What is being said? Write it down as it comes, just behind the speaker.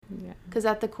Yeah. Because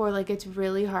at the core, like, it's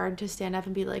really hard to stand up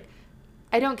and be like,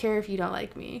 I don't care if you don't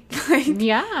like me. Like,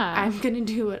 Yeah. I'm going to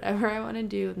do whatever I want to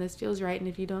do, and this feels right, and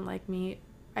if you don't like me,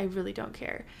 I really don't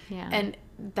care. Yeah. And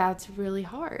that's really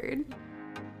hard.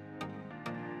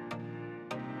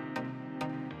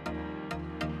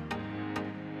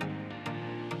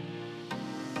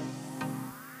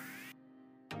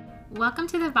 Welcome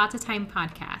to the Vata Time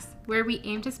podcast, where we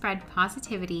aim to spread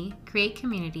positivity, create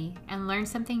community, and learn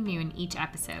something new in each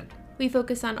episode. We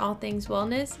focus on all things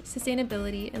wellness,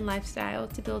 sustainability, and lifestyle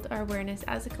to build our awareness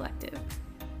as a collective.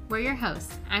 We're your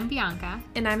hosts. I'm Bianca.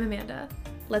 And I'm Amanda.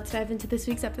 Let's dive into this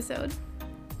week's episode.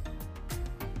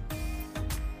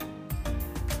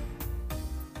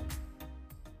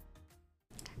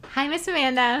 Hi, Miss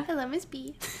Amanda. Hello, Miss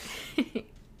B.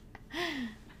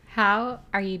 How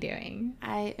are you doing?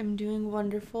 I am doing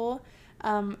wonderful.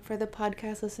 For the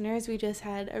podcast listeners, we just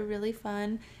had a really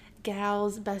fun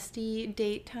gals bestie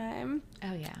date time.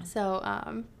 Oh, yeah.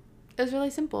 So it was really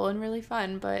simple and really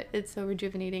fun, but it's so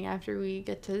rejuvenating after we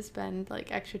get to spend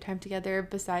like extra time together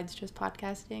besides just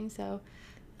podcasting. So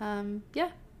yeah,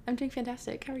 I'm doing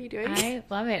fantastic. How are you doing? I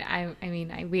love it. I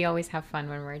mean, we always have fun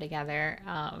when we're together.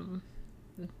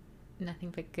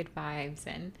 Nothing but good vibes,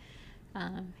 and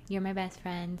you're my best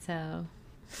friend, so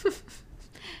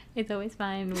it's always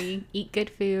fun. We eat good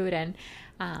food and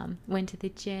went to the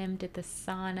gym, did the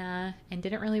sauna, and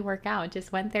didn't really work out.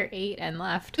 Just went there, ate, and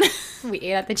left. We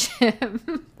ate at the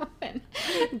gym.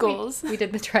 Goals. We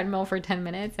did the treadmill for 10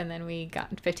 minutes, and then we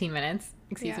got 15 minutes.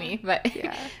 Excuse me. But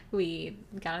we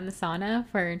got in the sauna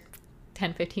for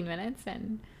 10-15 minutes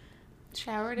and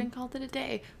showered and called it a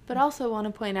day. But also want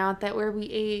to point out that where we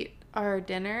ate our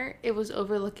dinner, it was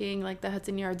overlooking like the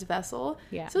Hudson Yards vessel.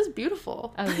 Yeah. So it was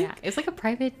beautiful. Oh yeah. It was like a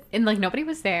private, and like nobody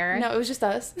was there. No, it was just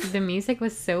us. The music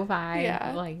was so vibe.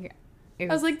 Yeah. Like I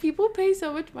was like, people pay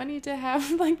so much money to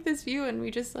have like this view, and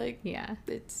we just like, yeah,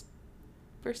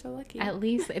 we're so lucky. At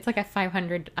least it's like a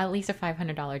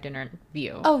 $500 dinner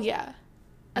view. Oh yeah,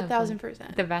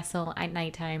 1,000%. The vessel at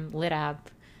nighttime lit up.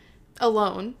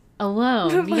 Alone.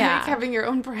 Like, yeah, having your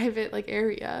own private like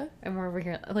area. And we're over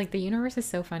here, like, the universe is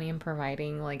so funny in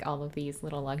providing like all of these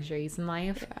little luxuries in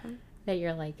life that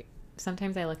you're like,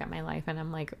 sometimes I look at my life and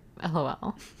I'm like,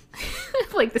 LOL.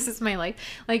 Like, this is my life.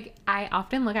 Like, I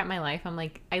often look at my life, I'm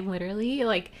like, I literally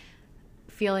like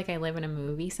feel like I live in a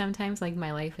movie sometimes. Like,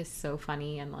 my life is so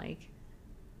funny and like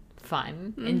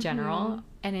fun in general,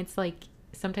 and it's like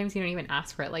sometimes you don't even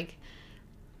ask for it. Like,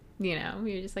 you know,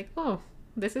 you're just like, oh,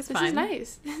 this is fun. This is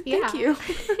nice. Yeah. Thank you.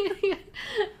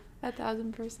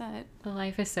 1,000%. The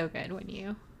life is so good when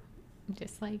you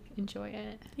just like enjoy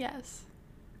it. Yes.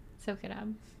 Soak it up.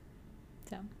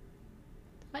 So,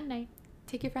 fun night.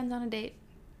 Take your friends on a date.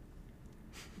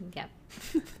 Yep.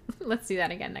 Let's do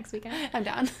that again next weekend. I'm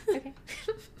down. Okay.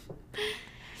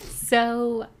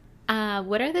 So,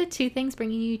 what are the two things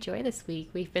bringing you joy this week?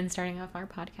 We've been starting off our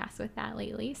podcast with that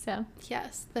lately, so.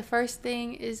 Yes. The first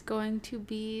thing is going to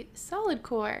be solid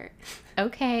core.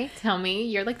 Okay, tell me.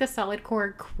 You're like the solid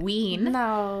core queen.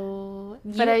 No.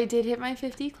 But I did hit my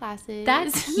 50 classes.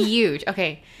 That's huge.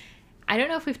 Okay. I don't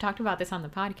know if we've talked about this on the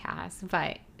podcast,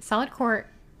 but solid core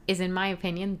is, in my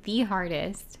opinion, the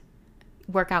hardest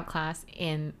workout class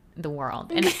in the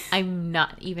world. And I'm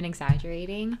not even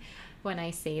exaggerating when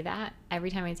I say that. Every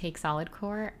time I take solid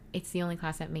core, it's the only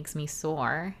class that makes me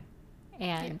sore.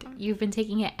 And you've been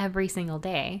taking it every single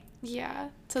day. Yeah.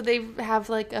 So they have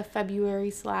like a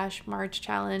February/March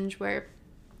challenge where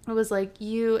it was like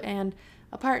you and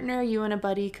a partner, you and a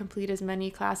buddy complete as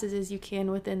many classes as you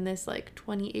can within this like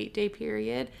 28-day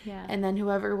period. Yeah. And then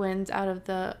whoever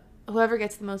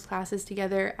gets the most classes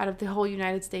together out of the whole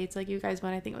United States, like you guys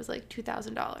won, I think it was like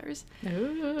 $2,000.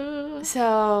 Ooh.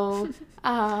 So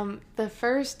the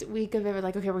first week of it, we're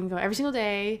like, okay, we're gonna go every single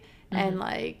day, and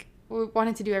like we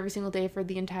wanted to do every single day for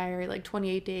the entire like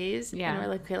 28 days. Yeah. And we're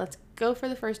like, okay, let's go for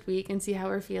the first week and see how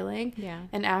we're feeling. Yeah.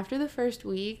 And after the first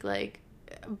week, like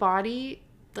body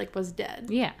like was dead.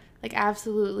 Yeah. Like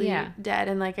absolutely dead.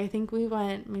 And like I think we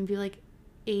went maybe like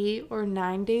 8 or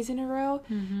 9 days in a row,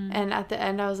 and at the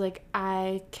end I was like,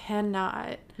 I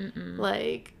cannot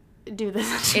like do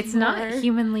this anymore. It's not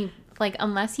humanly, like,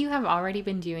 unless you have already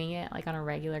been doing it like on a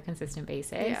regular, consistent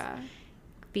basis. Yeah.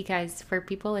 Because for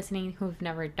people listening who've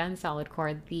never done solid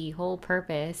core, the whole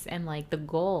purpose and like the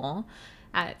goal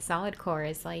at solid core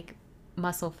is like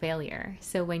muscle failure.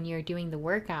 So when you're doing the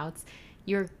workouts,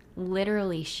 you're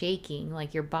literally shaking,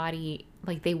 like your body,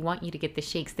 like they want you to get the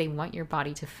shakes, they want your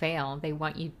body to fail, they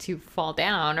want you to fall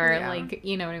down, or like,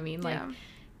 you know what I mean, like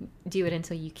do it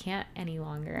until you can't any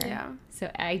longer. Yeah.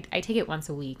 So I take it once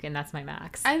a week, and that's my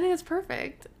max. I think it's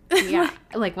perfect. Yeah,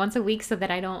 like once a week so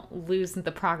that I don't lose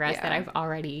the progress that I've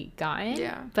already gotten.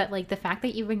 Yeah. But like the fact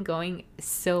that you've been going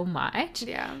so much,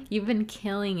 you've been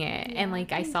killing it. Yeah, and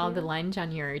like I saw the lunge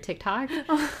on your TikTok.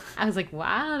 I was like,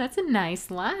 wow, that's a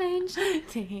nice lunge.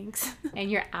 Thanks.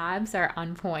 And your abs are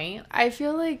on point. I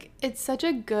feel like it's such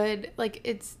a good, like,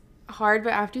 it's hard,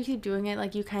 but after you keep doing it,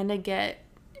 like, you kind of get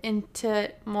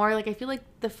into more, like, I feel like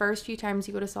the first few times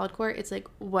you go to solid core, it's like,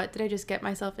 what did I just get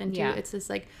myself into? Yeah. It's this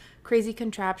like crazy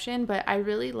contraption, but I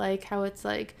really like how it's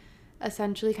like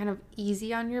essentially kind of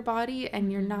easy on your body,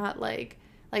 and you're not like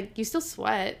you still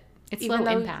sweat. It's low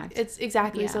impact. It's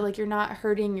exactly. Yeah. So like you're not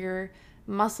hurting your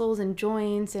muscles and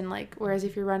joints, and like whereas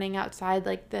if you're running outside,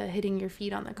 like the hitting your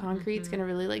feet on the concrete is gonna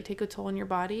really like take a toll on your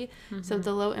body. So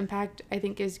the low impact I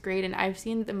think is great, and I've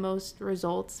seen the most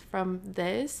results from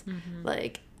this,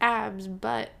 like abs,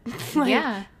 butt,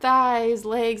 like thighs,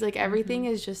 legs, like everything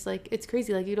is just like, it's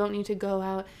crazy. Like you don't need to go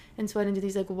out and sweat and do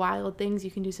these like wild things. You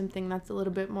can do something that's a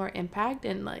little bit more impact,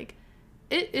 and like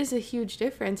it is a huge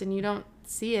difference, and you don't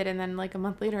see it, and then like a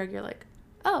month later you're like,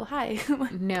 oh hi.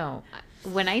 No,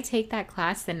 when I take that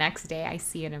class the next day, I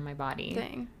see it in my body.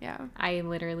 Dang. Yeah, I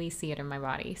literally see it in my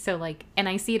body. So like, and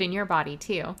I see it in your body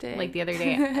too. Dang. Like the other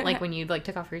day, like when you like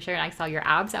took off your shirt and I saw your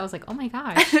abs, I was like, oh my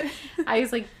gosh. I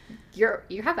was like,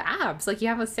 you have abs, like you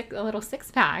have a little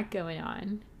 6-pack going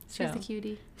on. She's a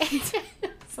cutie.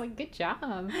 It's like, good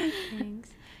job. Thanks.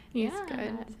 Yeah, it's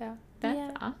good. So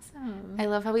that's awesome. I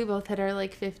love how we both hit our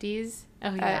like 50s.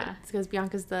 Oh yeah, it's because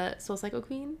Bianca's the Soul Cycle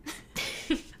queen.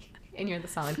 And you're the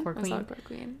solid core queen. Solid core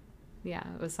queen. Yeah,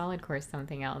 it was solid core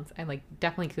something else. I like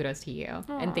definitely kudos to you.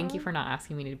 Aww. And thank you for not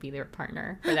asking me to be their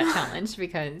partner for that challenge,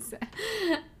 because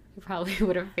I probably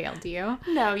would have failed you.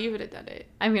 No, you would have done it.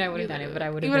 I mean, I would have done it, but I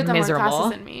would have been done miserable. More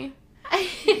classes than me.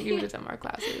 You would have done more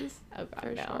classes. Oh god,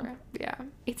 for no. Sure. Yeah.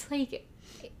 It's like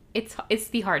it's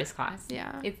the hardest class.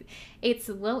 Yeah. It's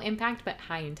low impact but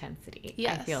high intensity.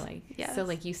 Yes. I feel like. Yes. So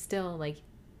like you still like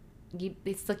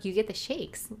it's like you get the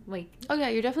shakes. Like, oh yeah,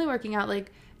 you're definitely working out. Like,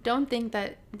 don't think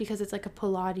that because it's like a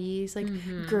Pilates, like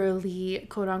girly,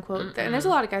 quote unquote. And there's a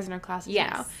lot of guys in our classes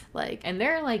now. Like, and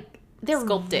they're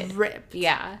sculpted, ripped.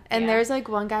 Yeah. And there's like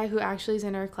one guy who actually is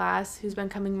in our class who's been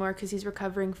coming more because he's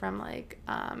recovering from like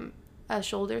a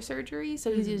shoulder surgery,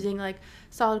 so he's using like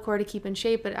solid core to keep in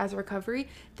shape, but as a recovery,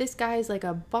 this guy is like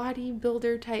a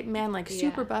bodybuilder type man, like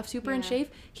super buff, super in shape.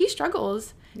 He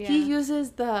struggles. He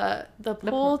uses the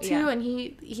pole too, and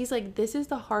he's like, this is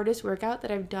the hardest workout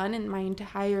that I've done in my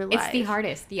entire life. It's the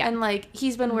hardest. And like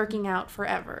he's been working out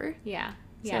forever.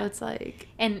 So it's like,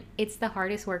 and it's the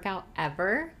hardest workout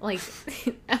ever. Like,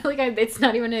 it's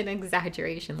not even an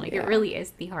exaggeration. Like, it really is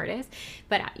the hardest.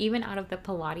 But even out of the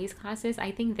Pilates classes,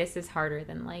 I think this is harder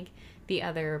than like the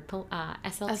other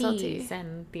SLTs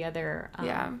and the other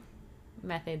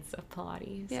methods of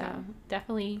Pilates. Yeah. So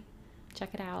definitely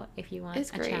check it out if you want a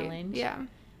challenge. Yeah.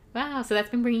 Wow, so that's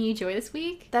been bringing you joy this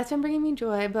week? That's been bringing me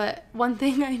joy, but one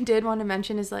thing I did want to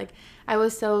mention is, like, I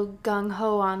was so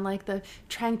gung-ho on, like, the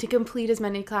trying to complete as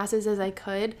many classes as I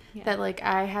could that, like,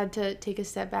 I had to take a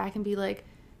step back and be like,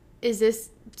 is this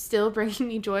still bringing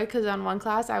me joy? Because on one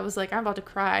class, I was like, I'm about to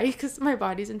cry because my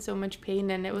body's in so much pain,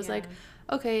 and it was like,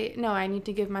 okay, no, I need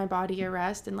to give my body a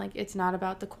rest, and, like, it's not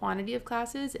about the quantity of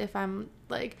classes if I'm,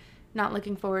 like, not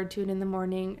looking forward to it in the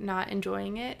morning, not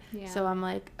enjoying it. So I'm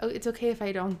like, oh, it's okay if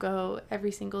I don't go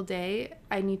every single day.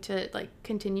 I need to like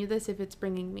continue this if it's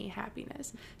bringing me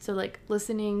happiness. So like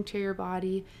listening to your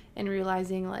body and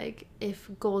realizing like if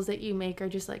goals that you make are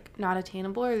just like not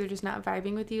attainable or they're just not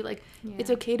vibing with you, like it's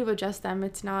okay to adjust them.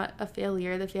 It's not a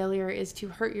failure. The failure is to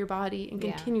hurt your body and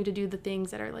continue to do the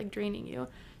things that are like draining you.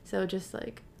 So just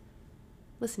like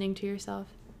listening to yourself.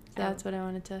 That's what I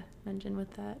wanted to mention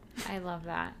with that. I love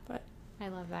that. But I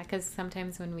love that because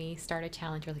sometimes when we start a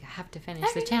challenge, we're like, I have to finish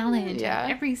the challenge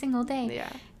every single day. Yeah.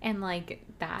 And like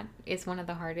that is one of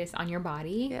the hardest on your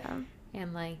body. Yeah.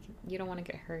 And like you don't want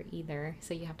to get hurt either.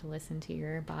 So you have to listen to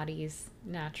your body's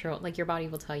natural, like your body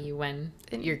will tell you when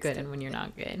you're good and when you're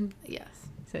not good. Yes.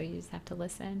 So you just have to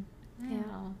listen. Yeah.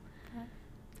 Wow.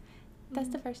 That's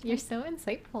the first one. You're so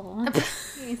insightful.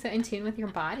 You're so in tune with your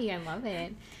body. I love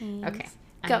it. Thanks. Okay.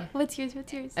 Go. What's yours?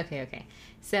 Okay.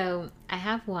 So I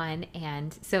have one.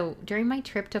 And so during my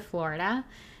trip to Florida,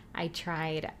 I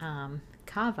tried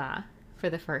Kava for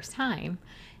the first time.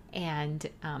 And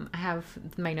I have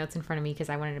my notes in front of me because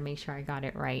I wanted to make sure I got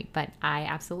it right. But I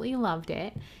absolutely loved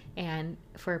it. And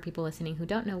for people listening who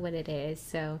don't know what it is,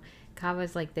 so Kava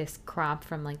is like this crop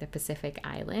from like the Pacific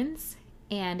Islands.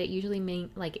 And it usually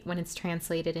means like when it's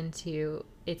translated into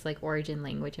its like origin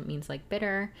language, it means like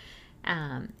bitter.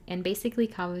 And basically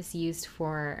kava is used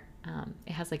for,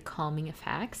 it has like calming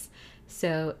effects.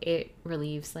 So it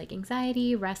relieves like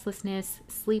anxiety, restlessness,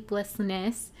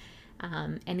 sleeplessness,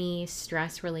 any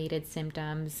stress related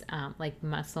symptoms like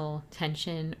muscle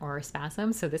tension or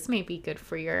spasm. So this may be good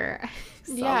for your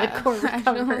solid core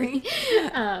recovery.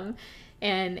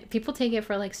 And people take it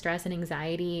for like stress and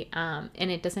anxiety, and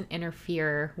it doesn't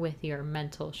interfere with your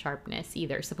mental sharpness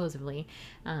either, supposedly.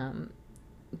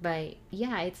 But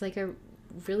yeah, it's like a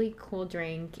really cool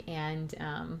drink, and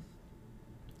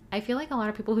I feel like a lot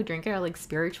of people who drink it are like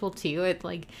spiritual too. It's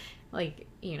like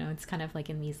you know, it's kind of like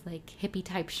in these like hippie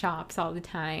type shops all the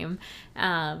time.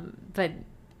 But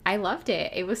I loved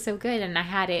it. It was so good, and I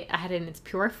had it in its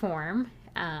pure form.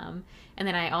 And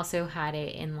then I also had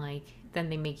it in like, then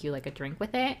they make you like a drink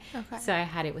with it. Okay. So I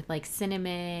had it with like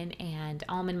cinnamon and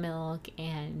almond milk,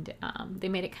 and they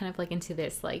made it kind of like into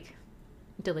this like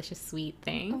delicious sweet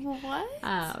thing. What?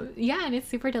 Yeah, and it's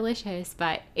super delicious,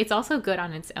 but it's also good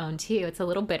on its own too. It's a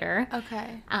little bitter.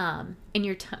 Okay. And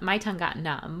my tongue got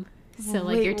numb. So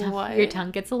like Wait, your tongue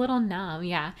gets a little numb.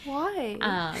 Yeah. Why?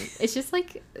 It's just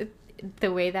like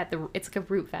the way that it's like a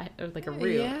root or like a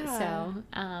root. Yeah.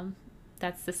 So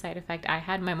that's the side effect I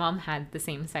had. My mom had the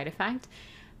same side effect.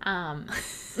 But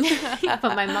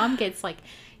my mom gets like,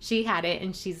 she had it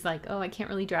and she's like, oh, I can't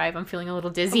really drive. I'm feeling a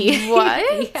little dizzy.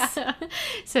 What? Yeah.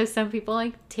 So some people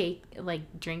like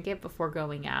drink it before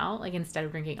going out, like instead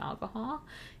of drinking alcohol,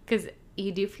 because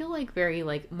you do feel like very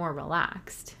like more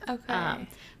relaxed. Okay.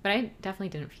 But I definitely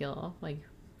didn't feel like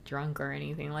drunk or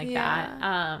anything like Yeah.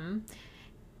 that.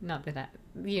 Not that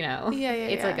you know. Yeah.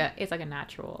 It's like a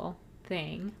natural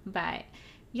thing, but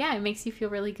yeah, it makes you feel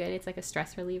really good. It's like a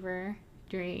stress reliever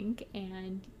drink,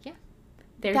 and yeah,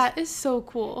 that is so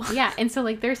cool. Yeah, and so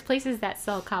like there's places that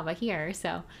sell kava here,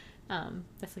 so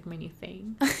that's like my new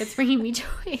thing. That's bringing me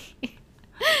joy.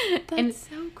 That's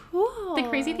so cool. The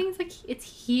crazy thing is like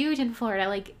it's huge in Florida.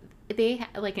 Like they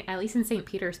like, at least in St.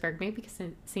 Petersburg, maybe because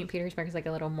St. Petersburg is like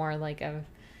a little more like a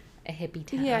hippie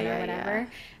town or whatever.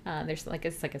 There's like,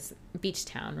 it's like a beach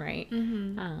town, right?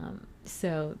 Mm-hmm.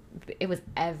 So it was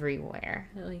everywhere,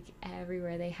 like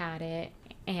everywhere they had it,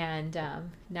 and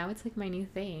now it's like my new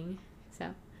thing, so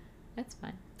that's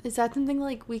fun. Is that something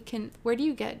like where do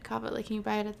you get kava? Like, can you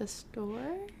buy it at the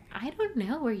store? I don't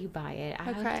know where you buy it. I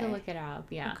have to look it up.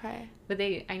 Yeah. Okay. But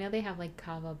I know they have like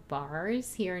kava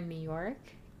bars here in New York,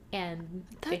 and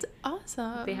that's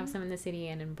awesome. They have some in the city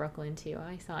and in Brooklyn too.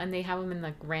 I saw, and they have them in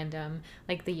like random,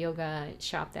 like the yoga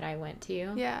shop that I went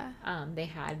to. Yeah. They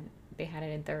had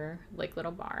it in their like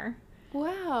little bar.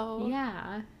 Wow.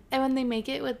 Yeah. And when they make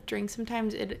it with drinks,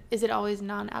 sometimes is it always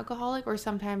non-alcoholic, or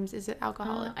sometimes is it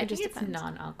alcoholic? I think it's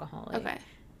non-alcoholic. Okay.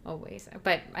 Always,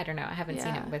 but I don't know. I haven't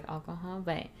seen it with alcohol,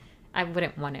 but I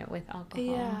wouldn't want it with alcohol.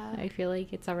 Yeah. I feel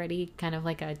like it's already kind of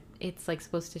like it's like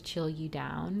supposed to chill you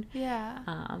down. Yeah.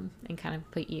 And kind of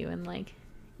put you in like,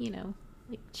 you know,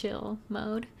 like chill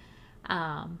mode.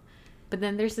 But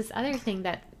then there's this other thing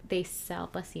that they sell.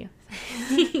 Bless you.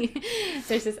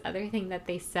 There's this other thing that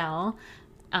they sell,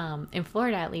 in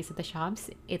Florida, at least at the shops.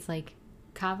 It's like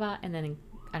kava, and then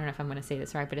I don't know if I'm going to say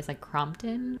this right, but it's like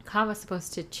Crompton. Kava is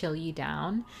supposed to chill you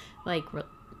down, like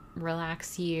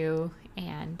relax you,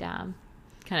 and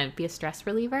kind of be a stress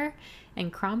reliever.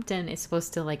 And Crompton is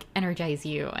supposed to like energize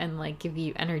you and like give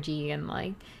you energy, and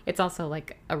like it's also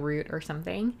like a root or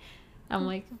something. I'm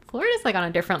like, Florida's like on a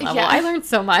different level. Yeah. I learned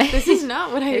so much. This is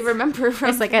not what I remember from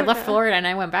It's like Florida. I left Florida and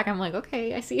I went back. I'm like,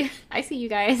 okay, I see you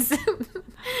guys.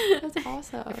 That's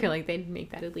awesome. I feel like they'd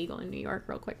make that illegal in New York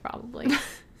real quick, probably.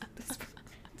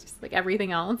 Just like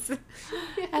everything else.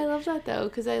 I love that though,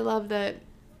 because I love that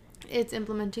it's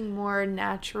implementing more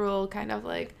natural kind of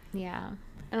like, yeah,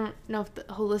 I don't know if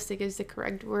holistic is the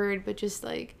correct word, but just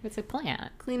like it's a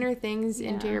plant, cleaner things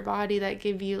into your body that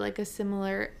give you like a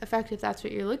similar effect if that's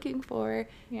what you're looking for.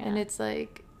 Yeah. And it's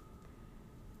like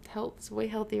it's way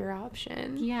healthier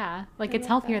option. Yeah, like it's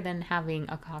healthier than having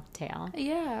a cocktail.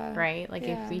 Yeah, right. Like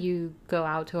if you go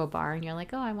out to a bar and you're like,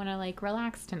 oh, I want to like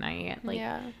relax tonight, like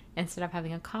instead of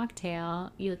having a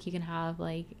cocktail, you can have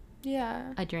like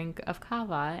a drink of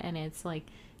kava, and it's like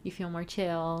you feel more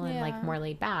chill and like more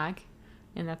laid back.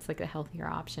 And that's like a healthier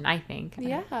option, I think.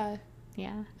 Yeah.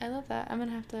 Yeah. I love that. We're going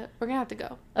to have to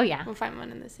go. Oh, yeah. We'll find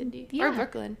one in the city. Yeah. Or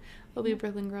Brooklyn. We'll be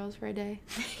Brooklyn girls for a day.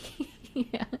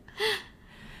 Yeah.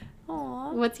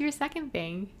 Aww. What's your second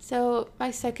thing? So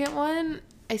my second one,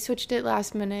 I switched it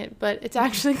last minute, but it's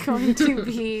actually going to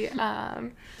be,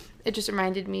 it just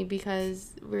reminded me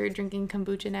because we're drinking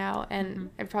kombucha now,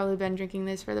 and I've probably been drinking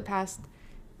this for the past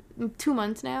 2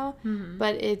 months now,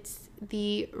 but it's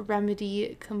the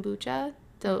Remedy kombucha.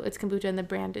 So it's kombucha and the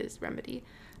brand is Remedy.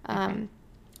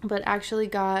 But actually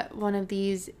got one of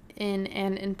these in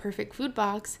an Imperfect food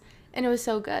box, And it was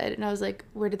so good. And I was like,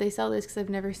 where did they sell this? Because I've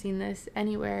never seen this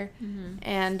anywhere. Mm-hmm.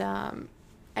 And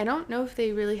I don't know if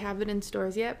they really have it in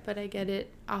stores yet, but I get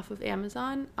it off of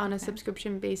Amazon on a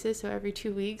subscription basis. So every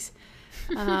 2 weeks,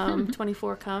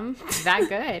 24 come. That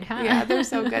good, huh? Yeah, they're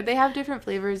so good. They have different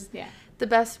flavors. Yeah. The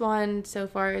best one so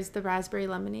far is the raspberry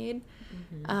lemonade.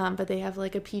 Mm-hmm. But they have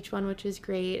like a peach one, which is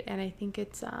great. And I think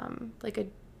it's like a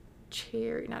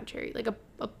cherry, not cherry, like a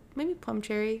maybe plum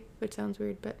cherry, which sounds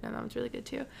weird, but no, that one's really good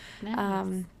too.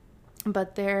 Nice.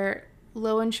 But they're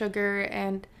low in sugar,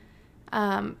 and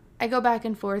I go back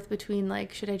and forth between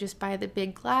like, should I just buy the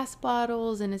big glass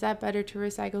bottles, and is that better to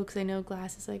recycle? Because I know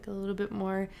glass is like a little bit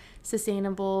more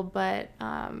sustainable, but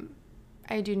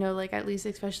I do know, like, at least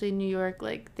especially in New York,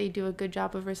 like they do a good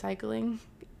job of recycling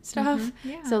stuff. Mm-hmm.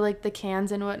 Yeah. So like the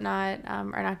cans and whatnot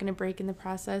are not going to break in the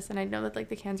process, and I know that like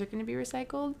the cans are going to be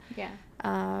recycled. Yeah.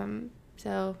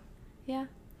 So yeah.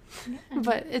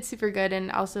 But it's super good,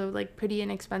 and also like pretty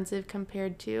inexpensive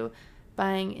compared to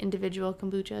buying individual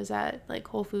kombuchas at like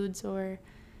Whole Foods or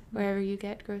wherever you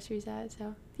get groceries at.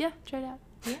 So yeah, try it out.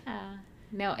 Yeah.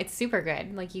 No, it's super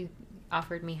good. Like, you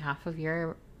offered me half of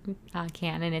your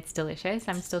can, and it's delicious.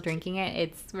 I'm still drinking it.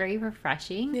 It's very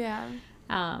refreshing. Yeah.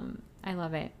 I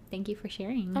love it. Thank you for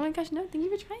sharing. Oh my gosh, no, thank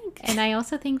you for trying. And I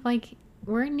also think, like,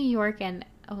 we're in New York, and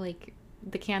like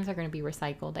the cans are going to be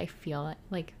recycled. I feel it.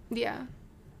 Like, Yeah.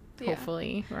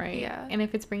 hopefully, right? Yeah. And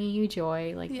if it's bringing you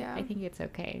joy, like, Yeah. I think it's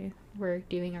okay. We're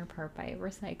doing our part by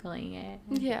recycling it.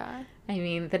 Yeah. I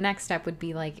mean, the next step would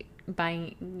be like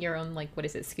buying your own, like, what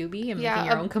is it, Scooby, and Yeah,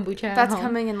 making your own kombucha at That's home.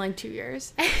 coming in like 2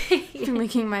 years. I'm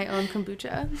making my own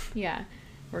kombucha. Yeah,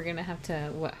 we're gonna have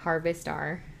to harvest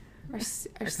our Our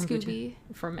kombucha, Scooby.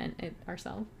 ferment it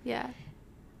ourselves. Yeah.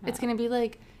 It's going to be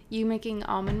like you making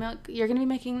almond milk. You're going to be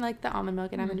making like the almond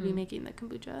milk, and I'm going to be making the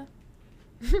kombucha.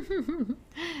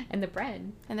 And the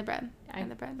bread. And the bread.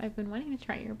 And the bread. I've been wanting to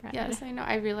try your bread. Yes, I know.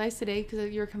 I realized today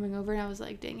because you were coming over, and I was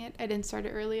like, dang it, I didn't start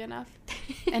it early enough.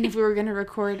 And if we were going to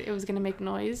record, it was going to make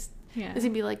noise. Yeah. It's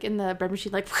going to be like in the bread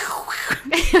machine, like.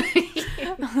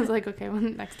 I was like, okay, well,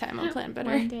 next time I'll plan better.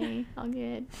 One day I'll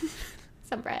get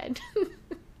some bread.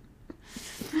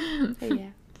 But yeah.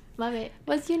 Love it.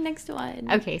 What's your next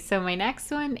one? Okay, so my next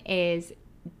one is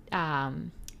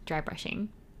dry brushing.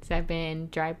 So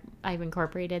I've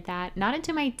incorporated that, not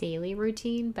into my daily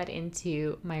routine, but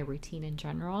into my routine in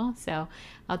general. So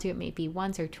I'll do it maybe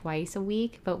once or twice a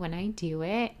week, but when I do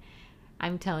it,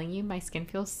 I'm telling you, my skin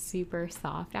feels super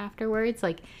soft afterwards.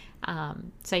 Like,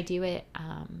 so I do it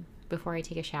before I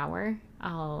take a shower.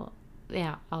 I'll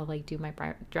like do my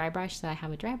dry brush. So I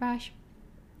have a dry brush,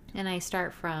 and I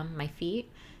start from my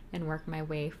feet and work my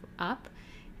way up.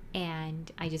 And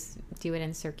I just do it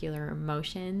in circular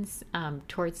motions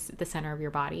towards the center of your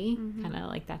body. Kind of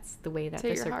like that's the way that To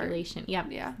the your heart. circulation,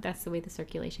 yeah, that's the way the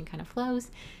circulation kind of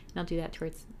flows. And I'll do that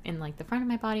towards in like the front of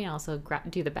my body, and also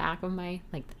do the back of my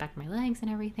the back of my legs and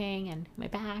everything, and my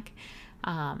back.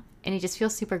 And it just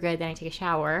feels super good. Then I take a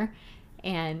shower,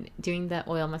 and doing the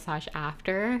oil massage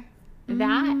after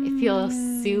that, it feels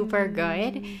super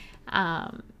good.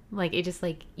 Like it just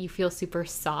like you feel super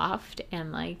soft,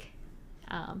 and like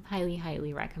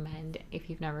highly recommend if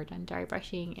you've never done dry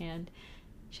brushing and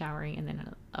showering and then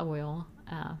an oil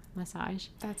massage.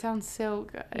 That sounds so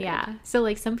good. Yeah. So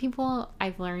like some people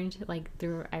I've learned like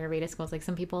through Ayurveda schools, like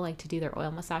some people like to do their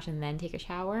oil massage and then take a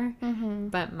shower. Mm-hmm.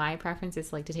 But my preference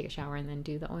is like to take a shower and then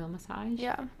do the oil massage.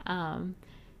 Yeah.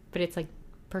 But it's like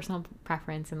personal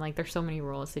preference, and like there's so many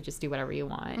rules, so just do whatever you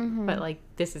want. Mm-hmm. But like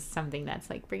this is something that's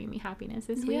like bringing me happiness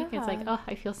this week. It's like, oh,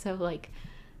 I feel so like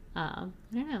I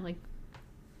don't know, like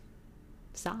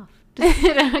soft.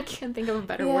 I can't think of a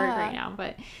better word right now,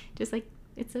 but just like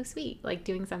it's so sweet, like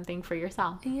doing something for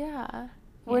yourself. Yeah.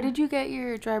 Where did you get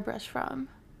your dry brush from?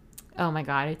 Oh my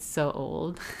god, it's so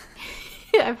old.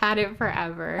 I've had it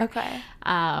forever. Okay.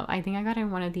 I think I got it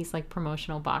in one of these like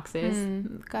promotional boxes.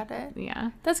 Got it.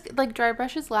 Yeah. That's like dry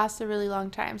brushes last a really long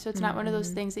time, so it's not one of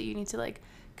those things that you need to like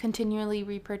continually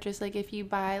repurchase. Like if you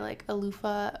buy like a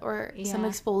loofah or some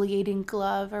exfoliating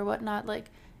glove or whatnot, like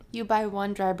you buy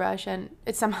one dry brush and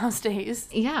it somehow stays.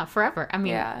 Yeah, forever. I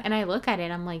mean, Yeah. and I look at it,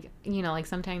 I'm like, you know, like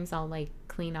sometimes I'll like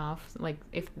clean off like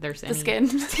if there's The any skin.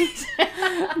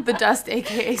 The dust,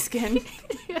 aka skin.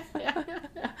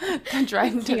 The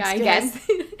dried and dead Yeah,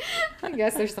 skin. I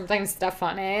guess there's sometimes stuff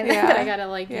on it Yeah. that I gotta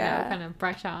like you know Yeah. kind of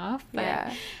brush off. But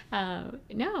Yeah.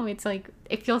 no, it's like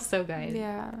it feels so good.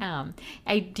 Yeah.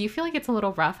 I do feel like it's a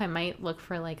little rough. I might look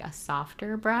for like a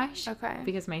softer brush. Okay.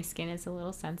 Because my skin is a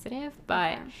little sensitive,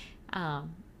 but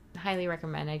highly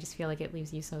recommend. I just feel like it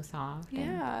leaves you so soft.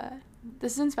 Yeah.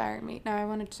 This is inspiring me. Now I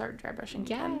want to start dry brushing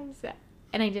again. Yes.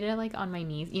 And I did it like on my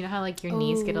knees. You know how like your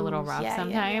knees get a little rough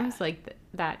sometimes? Yeah. Like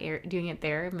that air, doing it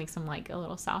there makes them like a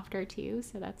little softer too.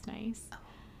 So that's nice. Oh,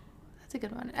 that's a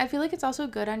good one. I feel like it's also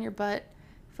good on your butt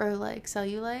for like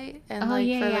cellulite and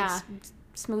like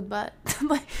smooth butt.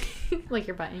 Like like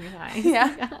your butt and your thighs.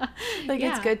 Yeah. Like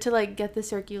it's good to like get the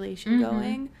circulation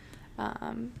going.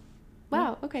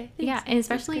 Wow. Okay. Thanks. Yeah, and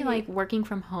especially like working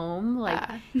from home, like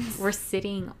we're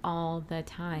sitting all the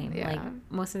time. Yeah. Like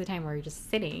most of the time we're just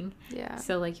sitting. Yeah.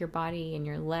 So like your body and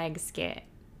your legs get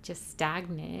just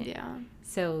stagnant. Yeah.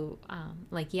 So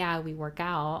like we work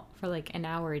out for like an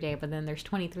hour a day, but then there's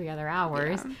 23 other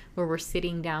hours where we're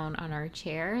sitting down on our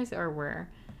chairs or we're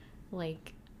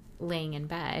like laying in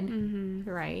bed,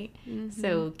 right?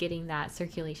 So getting that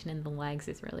circulation in the legs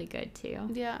is really good too.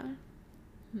 Yeah.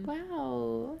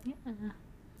 Wow. Yeah.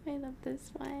 I love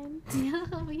this one.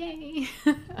 Oh, yay.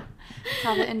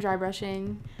 Habit and dry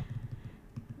brushing.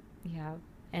 Yeah.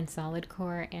 And solid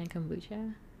core and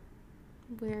kombucha.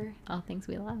 We're all things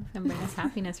we love and bring us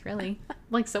happiness, really.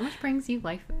 Like so much brings you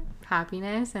life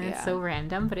happiness and it's so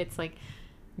random, but it's like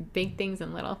big things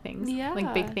and little things. Yeah.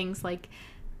 Like big things like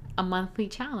a monthly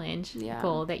challenge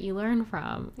goal that you learn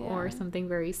from or something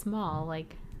very small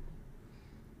like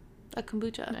a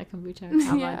kombucha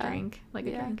kava drink, like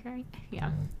a drink, right?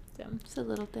 Yeah. So just the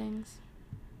little things.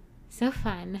 So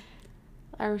fun.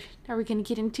 Are we gonna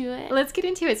get into it? Let's get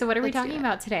into it. So what are we talking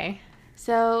about today?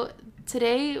 So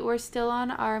today we're still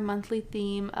on our monthly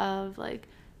theme of like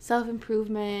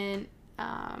self-improvement,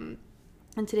 and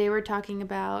today we're talking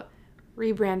about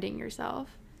rebranding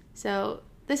yourself. So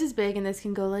this is big and this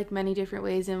can go like many different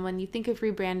ways, and when you think of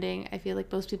rebranding, I feel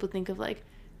like most people think of like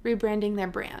rebranding their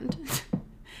brand.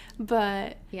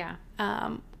 But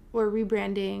we're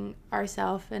rebranding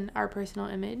ourselves and our personal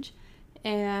image.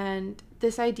 And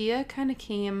this idea kind of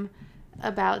came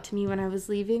about to me when I was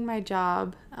leaving my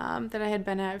job that I had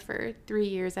been at for 3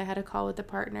 years. I had a call with a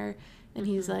partner and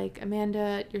he's like,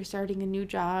 Amanda, you're starting a new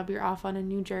job. You're off on a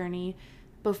new journey.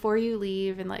 Before you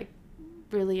leave and like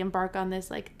really embark on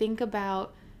this, like think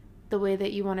about the way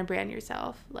that you want to brand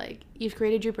yourself. Like you've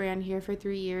created your brand here for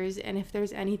 3 years. And if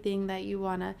there's anything that you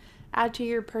want to add to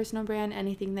your personal brand,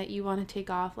 anything that you want to take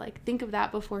off, like think of that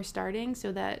before starting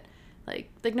so that like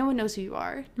no one knows who you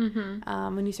are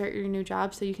when you start your new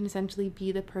job, so you can essentially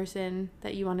be the person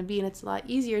that you want to be, and it's a lot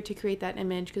easier to create that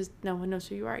image because no one knows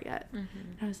who you are yet. And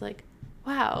I was like,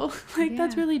 wow, like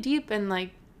that's really deep. And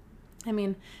like, I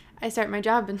mean, I start my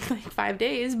job in like 5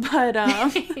 days, but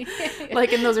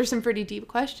like, and those are some pretty deep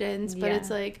questions, but it's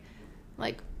like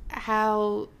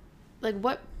how, like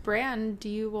what brand do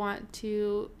you want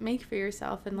to make for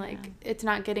yourself? And like it's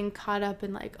not getting caught up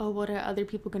in like, oh, what are other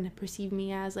people going to perceive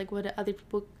me as, like what are other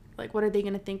people, like what are they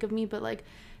going to think of me, but like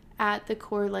at the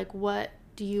core, like what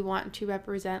do you want to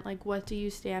represent, like what do you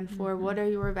stand for, what are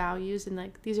your values? And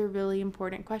like these are really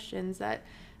important questions that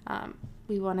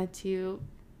we wanted to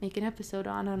make an episode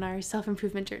on our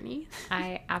self-improvement journey.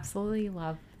 I absolutely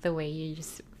love the way you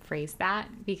just phrased that,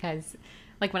 because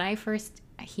like when I first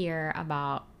hear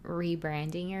about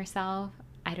rebranding yourself,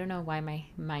 I don't know why my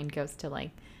mind goes to like,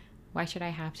 why should I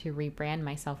have to rebrand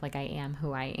myself? Like I am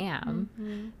who I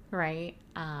am, right?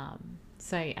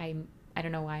 So I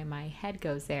don't know why my head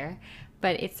goes there,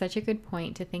 but it's such a good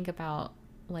point to think about,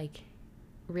 like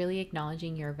really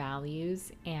acknowledging your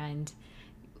values and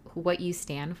what you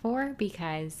stand for,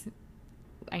 because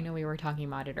I know we were talking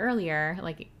about it earlier,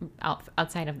 like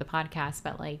outside of the podcast,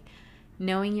 but like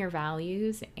knowing your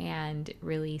values and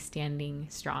really standing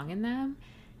strong in them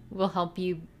will help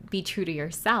you be true to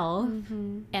yourself.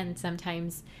 And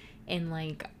sometimes in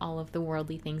like all of the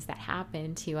worldly things that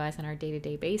happen to us on our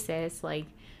day-to-day basis, like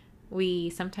we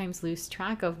sometimes lose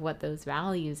track of what those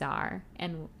values are,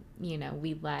 and you know,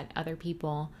 we let other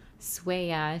people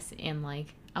sway us in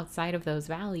like outside of those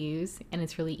values, and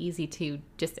it's really easy to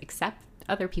just accept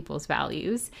other people's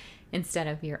values instead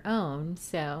of your own.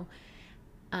 So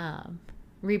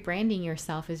rebranding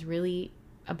yourself is really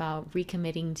about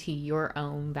recommitting to your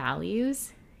own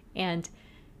values. And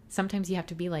sometimes you have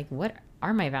to be like, what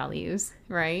are my values,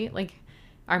 right? Like,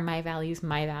 are my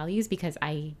values because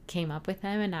I came up with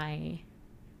them and I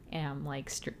am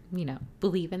like,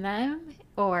 believe in them?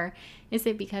 Or is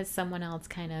it because someone else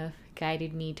kind of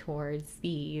guided me towards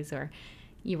these, or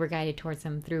you were guided towards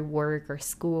them through work or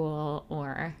school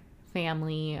or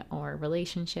family or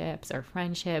relationships or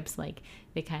friendships? Like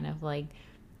they kind of like,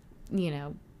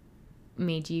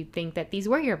 made you think that these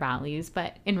were your values,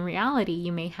 but in reality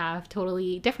you may have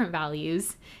totally different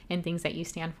values and things that you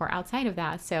stand for outside of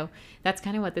that. So that's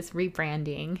kind of what this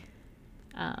rebranding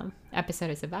episode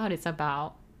is about. It's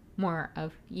about more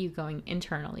of you going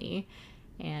internally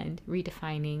and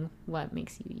redefining what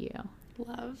makes you you.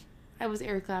 Love. I was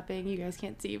air clapping. You guys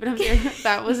can't see, but I was air.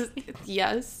 That was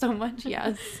yes, so much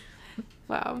yes.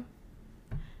 Wow.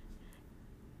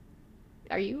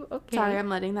 Are you okay? Sorry, I'm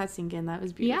letting that sink in. That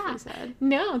was beautifully said.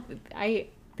 No,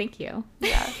 thank you.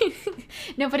 Yeah.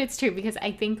 No, but it's true, because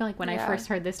I think like when I Yeah. first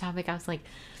heard this topic, I was like,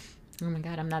 oh my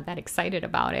God, I'm not that excited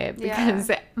about it, Yeah.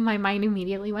 because my mind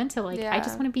immediately went to like, I just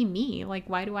Yeah. want to be me. Like,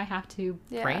 why do I have to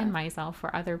Yeah. brand myself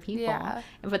for other people? Yeah.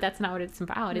 But that's not what it's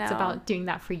about. It's No. about doing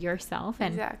that for yourself.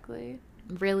 And Exactly.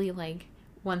 really, like,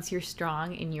 once you're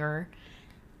strong in your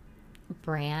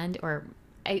brand, or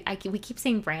we keep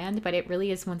saying brand, but it really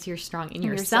is once you're strong in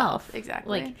yourself.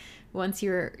 Exactly. Like, once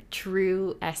your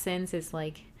true essence is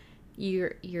like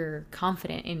you're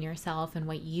confident in yourself and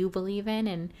what you believe in,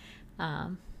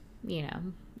 and you know,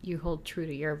 you hold true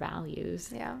to your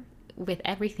values. Yeah. With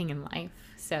everything in life.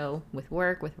 So with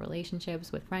work, with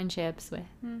relationships, with friendships, with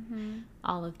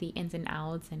all of the ins and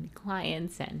outs and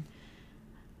clients and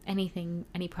anything,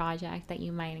 any project that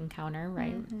you might encounter,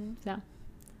 right? So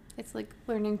It's like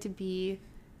learning to be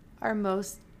our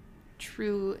most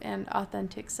true and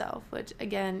authentic self, which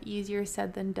again, easier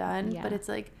said than done. Yeah. But it's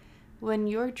like when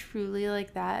you're truly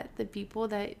like that, the people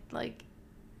that like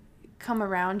come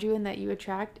around you and that you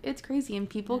attract, it's crazy. And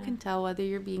people can tell whether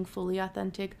you're being fully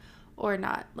authentic or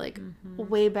not. Like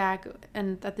way back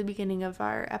and at the beginning of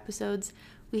our episodes,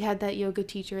 we had that yoga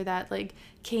teacher that like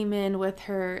came in with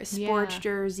her sports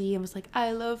jersey and was like,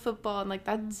 I love football. And like,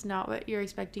 that's not what you're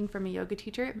expecting from a yoga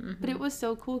teacher. But it was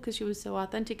so cool because she was so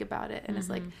authentic about it. And it's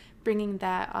like bringing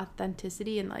that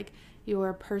authenticity and like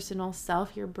your personal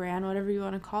self, your brand, whatever you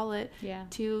want to call it,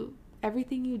 to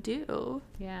everything you do.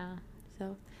 yeah.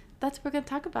 So that's what we're going to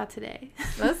talk about today.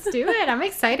 Let's do it. I'm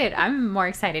excited. I'm more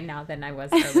excited now than I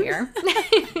was earlier.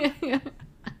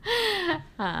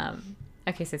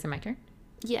 Okay, so it's my turn.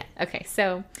 Yeah. Okay,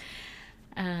 so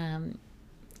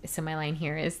my line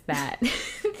here is that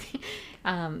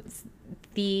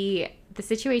the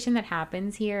situation that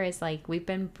happens here is like we've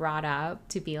been brought up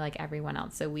to be like everyone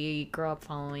else. So we grow up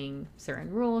following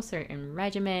certain rules, certain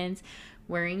regimens,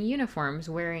 wearing uniforms,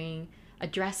 wearing a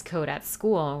dress code at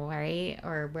school, right?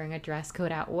 Or wearing a dress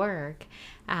code at work.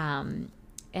 And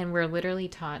we're literally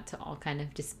taught to all kind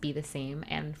of just be the same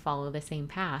and follow the same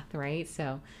path, right?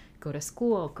 So go to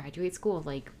school, graduate school,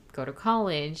 like go to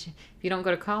college. If you don't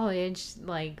go to college,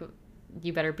 like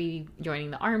you better be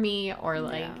joining the army or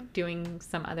like doing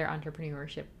some other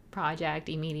entrepreneurship project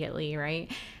immediately,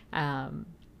 right? And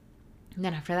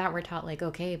then after that, we're taught like,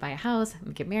 okay, buy a house,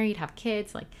 get married, have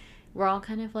kids. Like we're all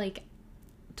kind of like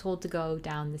told to go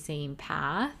down the same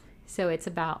path. So it's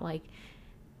about like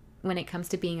when it comes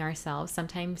to being ourselves,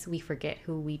 sometimes we forget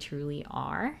who we truly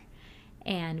are.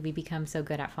 And we become so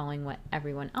good at following what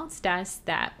everyone else does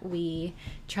that we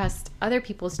trust other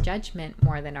people's judgment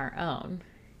more than our own.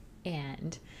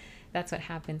 And that's what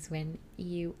happens when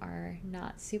you are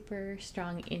not super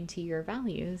strong into your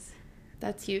values.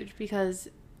 That's huge because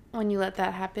when you let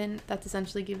that happen, that's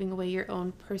essentially giving away your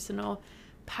own personal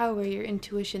power, your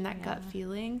intuition, that gut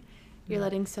feeling. You're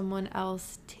letting someone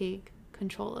else take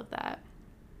control of that.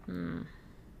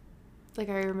 Like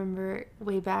I remember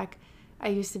way back, I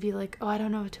used to be like, oh, I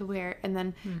don't know what to wear. And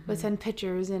then would send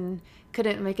pictures and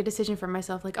couldn't make a decision for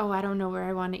myself. Like, oh, I don't know where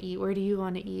I want to eat. Where do you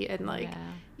want to eat? And like,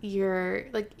 you're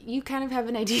like, you kind of have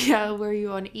an idea where you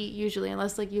want to eat usually,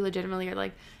 unless like you legitimately are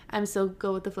like, I'm so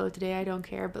go with the flow today. I don't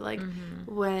care. But like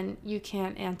when you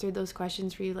can't answer those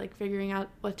questions for you, like figuring out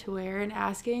what to wear and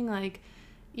asking, like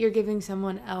you're giving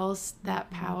someone else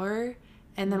that power.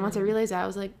 And then once I realized that, I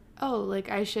was like, oh, like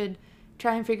I should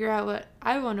try and figure out what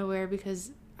I want to wear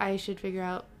because I should figure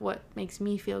out what makes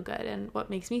me feel good, and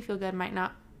what makes me feel good might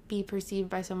not be perceived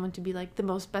by someone to be like the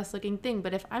most best looking thing,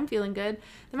 but if I'm feeling good,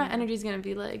 then my energy is going to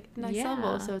be like nice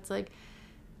level. So it's like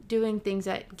doing things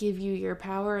that give you your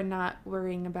power and not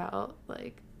worrying about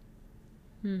like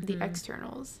the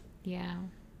externals. Yeah.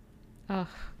 Oh,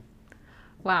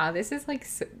 wow. This is like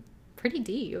pretty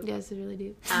deep. Yeah, it's really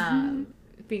deep.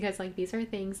 Because like these are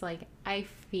things like I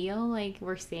feel like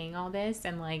we're saying all this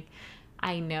and like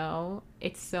I know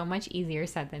it's so much easier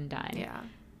said than done. Yeah.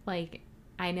 Like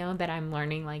I know that I'm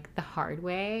learning like the hard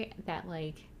way that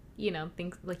like, you know,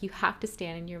 things like you have to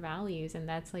stand in your values, and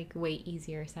that's like way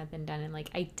easier said than done, and like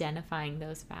identifying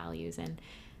those values and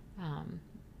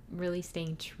really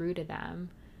staying true to them,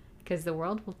 because the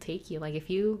world will take you. Like if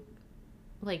you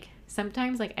like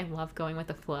sometimes like I love going with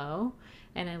the flow,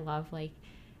 and I love like,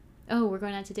 oh, we're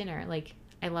going out to dinner. Like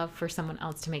I love for someone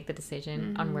else to make the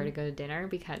decision on where to go to dinner,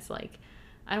 because like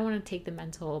I don't want to take the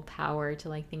mental power to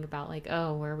like think about like,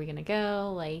 oh, where are we gonna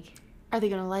go? Like are they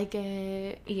gonna like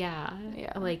it? Yeah.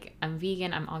 Yeah. Like, I'm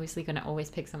vegan. I'm obviously going to always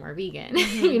pick somewhere vegan.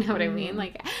 Mm-hmm. You know what I mean?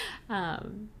 Like,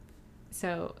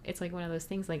 so it's like one of those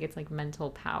things, like, it's like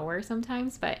mental power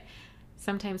sometimes, but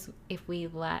sometimes if we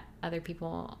let other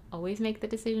people always make the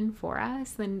decision for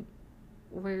us, then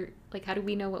we're like, how do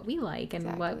we know what we like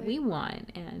and what we want?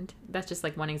 And that's just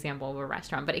like one example of a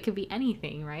restaurant, but it could be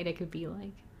anything, right? It could be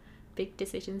like big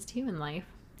decisions too in life.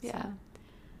 Yeah. So.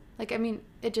 Like, I mean,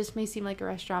 it just may seem like a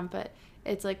restaurant, but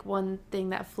it's like one thing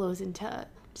that flows into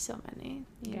so many.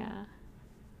 Yeah.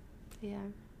 Yeah.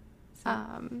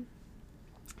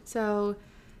 So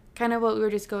kind of what we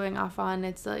were just going off on,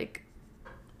 it's like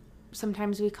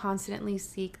sometimes we constantly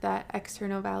seek that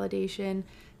external validation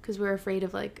because we're afraid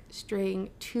of like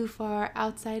straying too far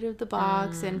outside of the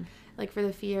box and like for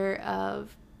the fear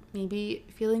of maybe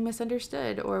feeling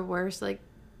misunderstood or worse, like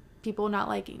people not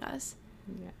liking us.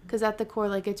 Yeah. Because at the core,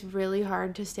 like, it's really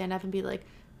hard to stand up and be like,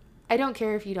 I don't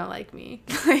care if you don't like me.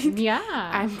 Like, yeah.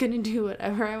 I'm going to do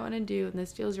whatever I want to do, and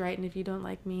this feels right, and if you don't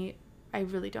like me, I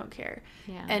really don't care.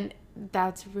 Yeah. And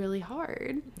that's really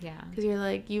hard. Yeah. Because you're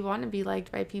like, you want to be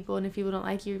liked by people, and if people don't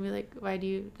like you, you're like, why do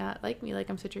you not like me? Like,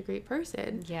 I'm such a great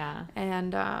person. Yeah.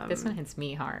 And this one hits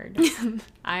me hard.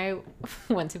 I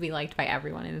want to be liked by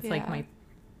everyone, and it's like my,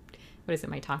 what is it,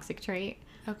 my toxic trait?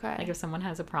 Okay. Like, if someone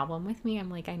has a problem with me,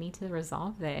 I'm like, I need to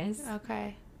resolve this.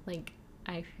 Okay. Like,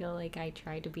 I feel like I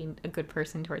try to be a good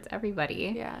person towards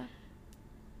everybody. Yeah.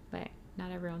 But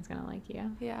not everyone's gonna like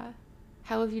you. Yeah.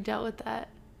 How have you dealt with that?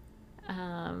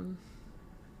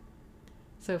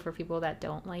 So for people that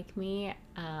don't like me,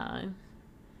 so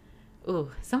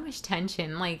much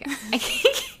tension. Like, I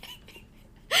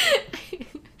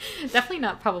definitely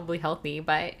not probably healthy,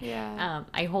 but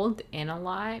I hold in a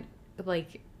lot,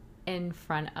 like, in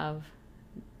front of,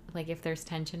 like, if there's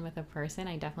tension with a person,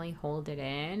 I definitely hold it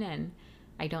in and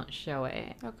I don't show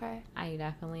it. Okay. I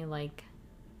definitely, like,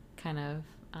 kind of,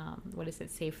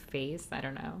 save face? I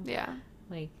don't know. Yeah.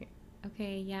 Like,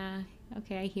 okay, yeah,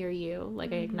 okay, I hear you.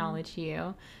 Like, I acknowledge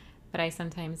you. But I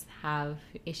sometimes have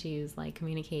issues, like,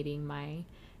 communicating my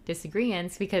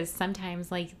disagreements because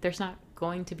sometimes, like, there's not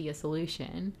going to be a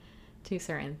solution to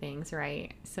certain things,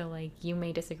 right? So, like, you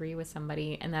may disagree with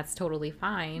somebody and that's totally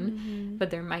fine, but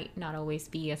there might not always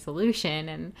be a solution.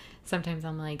 And sometimes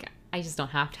I'm like, I just don't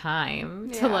have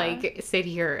time to, like, sit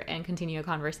here and continue a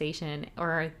conversation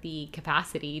or the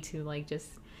capacity to, like, just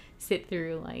sit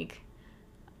through, like,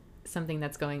 something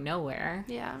that's going nowhere.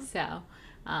 Yeah. So,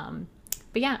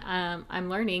 but yeah, I'm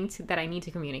learning that I need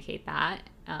to communicate that.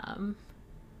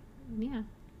 Yeah.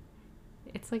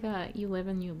 It's like you live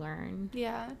and you learn.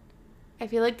 Yeah. I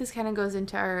feel like this kind of goes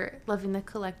into our Loving the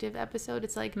Collective episode.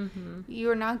 It's like,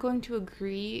 you're not going to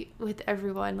agree with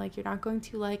everyone. Like, you're not going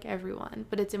to like everyone.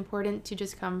 But it's important to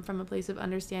just come from a place of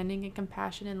understanding and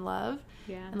compassion and love.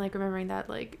 Yeah. And, like, remembering that,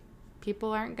 like,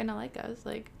 people aren't going to like us.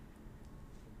 Like,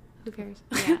 who cares?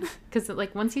 Yeah. Because,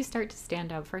 like, once you start to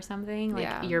stand up for something,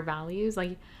 like, your values,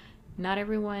 like, not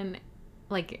everyone,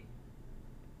 like...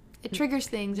 It triggers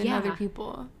things in other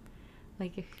people.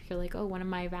 Like, if you're like, oh, one of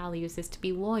my values is to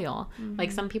be loyal.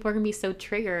 Like, some people are going to be so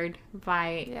triggered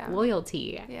by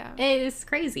loyalty. Yeah. It is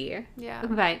crazy. Yeah.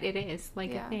 But it is,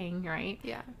 like, a thing, right?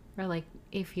 Yeah. Or, like,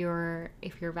 if your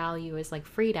value is, like,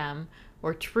 freedom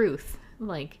or truth,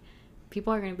 like,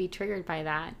 people are going to be triggered by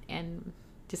that and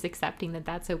just accepting that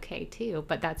that's okay, too.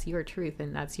 But that's your truth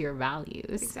and that's your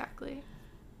values. Exactly.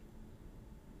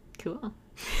 Cool.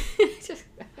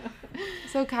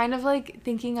 So kind of like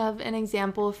thinking of an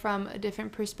example from a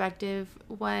different perspective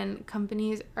when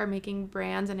companies are making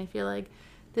brands, and I feel like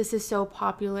this is so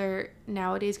popular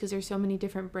nowadays because there's so many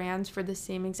different brands for the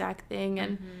same exact thing.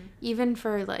 And even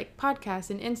for like podcasts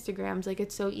and Instagrams, like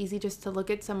it's so easy just to look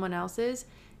at someone else's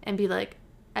and be like,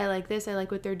 I like this, I like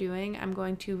what they're doing, I'm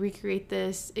going to recreate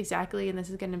this exactly, and this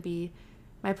is going to be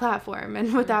my platform.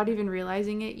 And without even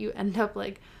realizing it, you end up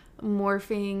like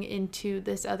morphing into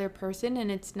this other person,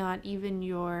 and it's not even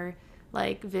your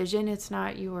like vision, it's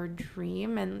not your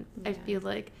dream. And I feel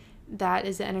like that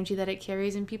is the energy that it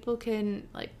carries, and people can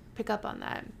like pick up on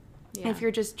that. If you're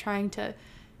just trying to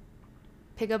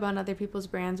pick up on other people's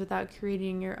brands without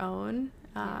creating your own,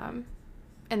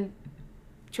 and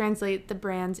translate the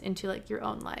brands into like your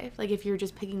own life. Like if you're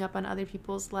just picking up on other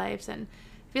people's lives, and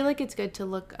I feel like it's good to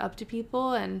look up to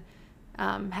people and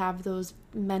have those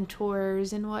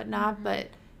mentors and whatnot, but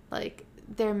like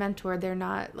their mentor, they're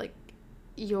not like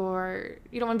you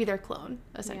don't want to be their clone,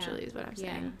 essentially, is what I'm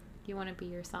saying. You want to be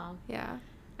yourself. Yeah.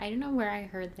 I don't know where I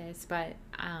heard this, but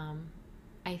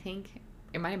I think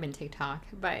it might have been TikTok,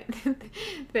 but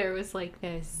there was like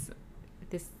this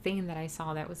this thing that I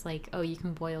saw that was like, oh, you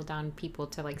can boil down people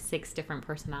to like 6 different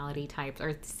personality types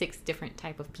or 6 different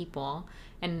type of people,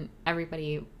 and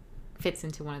everybody fits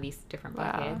into one of these different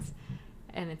buckets.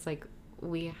 And it's like,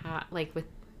 we have, like, with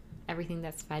everything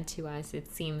that's fed to us,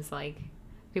 it seems like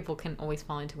people can always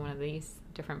fall into one of these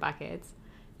different buckets.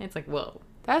 And it's like, whoa.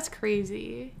 That's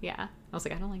crazy. Yeah. I was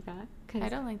like, I don't like that. I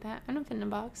don't like that. I don't fit in a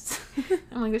box.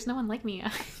 I'm like, there's no one like me.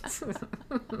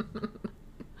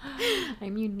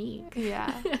 I'm unique.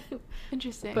 Yeah.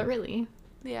 Interesting. But really.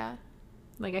 Yeah.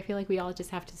 Like, I feel like we all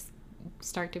just have to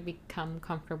start to become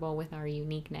comfortable with our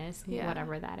uniqueness,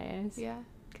 whatever that is. Yeah.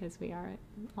 Because we are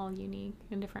all unique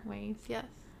in different ways. Yes.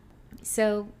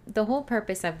 So the whole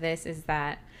purpose of this is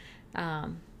that,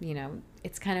 you know,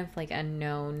 it's kind of like a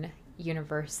known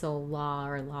universal law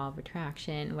or law of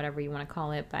attraction, whatever you want to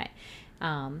call it. But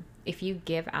if you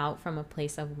give out from a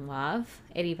place of love,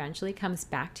 it eventually comes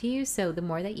back to you. So the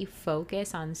more that you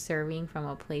focus on serving from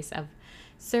a place of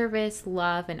service,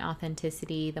 love, and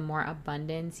authenticity, the more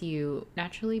abundance you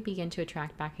naturally begin to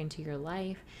attract back into your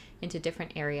life, into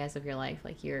different areas of your life,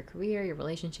 like your career, your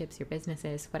relationships, your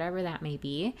businesses, whatever that may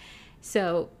be.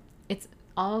 So it's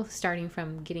all starting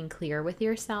from getting clear with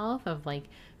yourself of like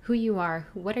who you are,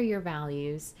 what are your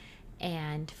values,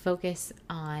 and focus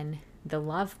on the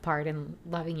love part and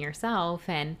loving yourself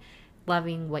and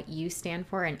loving what you stand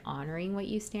for and honoring what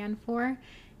you stand for.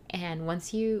 And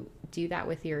once you do that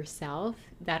with yourself,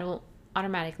 that'll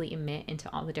automatically emit into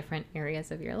all the different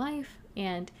areas of your life,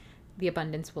 and the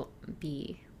abundance will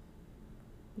be,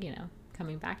 you know,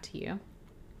 coming back to you.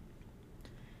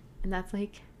 And that's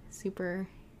like super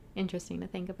interesting to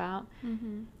think about.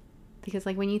 Mm-hmm. Because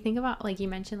like when you think about, like you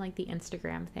mentioned, like the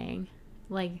Instagram thing,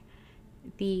 like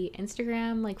the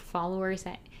Instagram like followers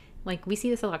that, like we see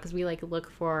this a lot because we like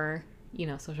look for, you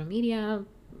know, social media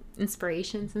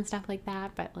inspirations and stuff like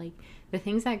that. But like the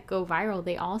things that go viral,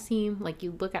 they all seem like,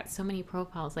 you look at so many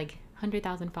profiles, like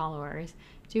 100,000 followers,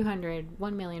 200,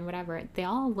 1 million, whatever, they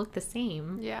all look the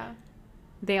same. Yeah.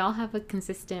 They all have a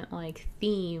consistent like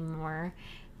theme or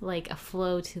like a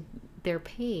flow to their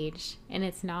page, and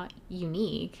it's not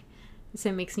unique. So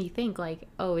it makes me think like,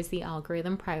 oh, is the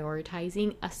algorithm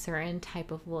prioritizing a certain type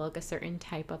of look, a certain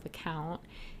type of account,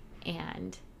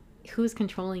 and who's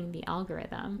controlling the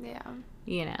algorithm? Yeah.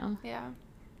 You know? Yeah.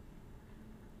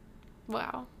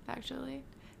 Wow, actually.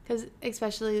 Because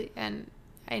especially, and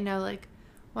I know like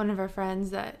one of our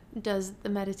friends that does the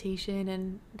meditation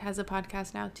and has a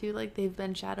podcast now too, like they've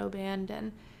been shadow banned,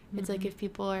 and it's like if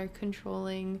people are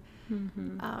controlling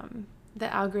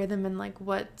the algorithm and like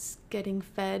what's getting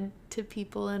fed to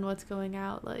people and what's going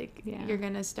out, like you're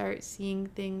gonna start seeing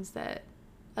things that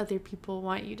other people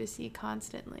want you to see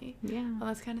constantly. Yeah. Well,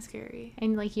 that's kind of scary.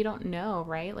 And like you don't know,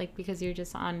 right? Like because you're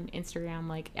just on Instagram,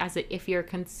 like if you're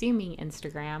consuming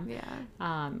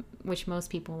Instagram, which most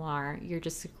people are, you're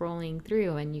just scrolling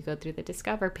through and you go through the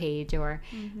discover page, or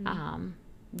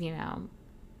you know,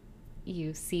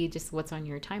 you see just what's on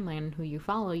your timeline and who you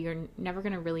follow. You're never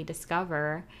going to really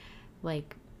discover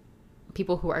like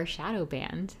people who are shadow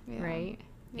banned, right?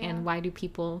 Yeah. And why do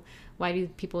people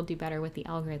do better with the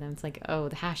algorithms? Like, oh,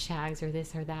 the hashtags or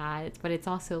this or that. But it's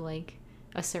also like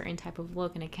a certain type of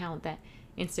look and account that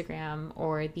Instagram,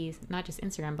 or these, not just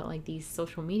Instagram, but like these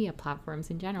social media platforms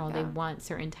in general, they want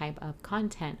certain type of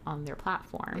content on their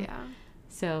platform. Yeah.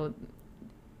 So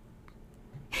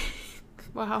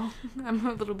wow, I'm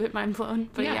a little bit mind blown,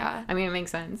 but yeah. I mean, it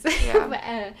makes sense. Yeah.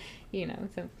 But, you know,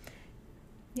 so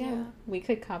yeah, we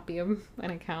could copy an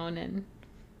account and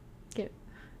get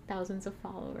thousands of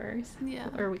followers. Yeah.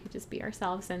 Or we could just be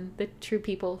ourselves, and the true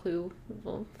people who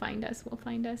will find us.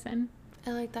 And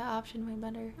I like that option way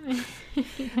better.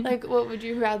 Like, what would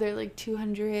you rather, like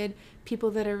 200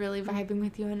 people that are really vibing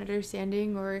with you and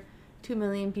understanding, or 2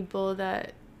 million people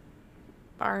that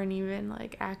aren't even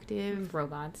like active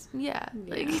robots? Yeah.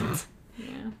 Like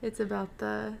it's about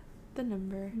the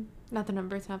number, not the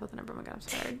number. It's not about the number. Oh my god, I'm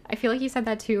sorry. I feel like you said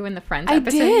that too in the Friends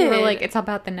episode. You were like, it's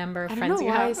about the number of friends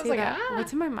you have. I say that.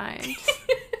 What's in my mind?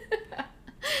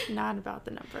 Not about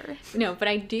the number. No, but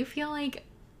I do feel like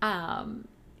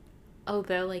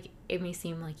although like it may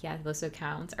seem like those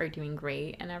accounts are doing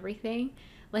great and everything,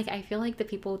 like I feel like the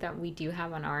people that we do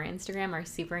have on our Instagram are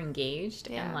super engaged,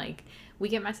 and like we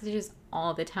get messages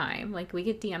all the time. Like we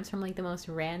get DMs from like the most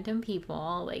random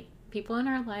people, like people in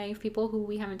our life, people who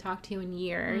we haven't talked to in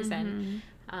years, and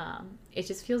it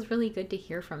just feels really good to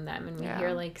hear from them. And we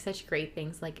hear like such great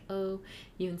things, like, oh,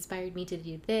 you inspired me to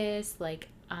do this, like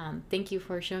thank you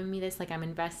for showing me this, like I'm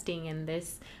investing in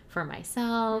this for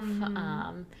myself.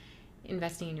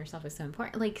 Investing in yourself is so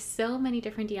important. Like so many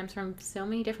different DMs from so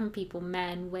many different people,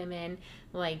 men, women,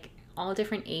 like all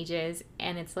different ages,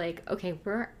 and it's like, okay,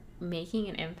 we're making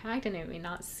an impact, and it may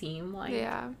not seem like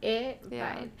it,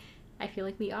 but I feel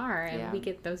like we are, and we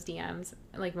get those DMs,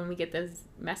 like when we get those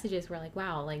messages, we're like,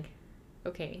 wow, like,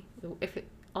 okay, if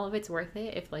all of it's worth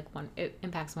it if like it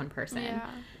impacts one person.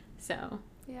 So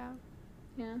yeah,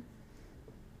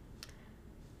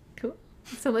 cool.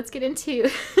 So let's get into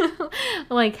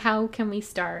like, how can we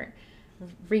start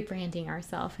rebranding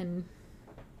ourselves and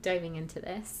diving into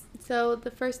this? So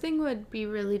the first thing would be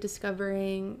really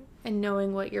discovering and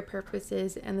knowing what your purpose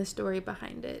is and the story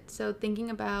behind it. So thinking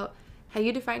about how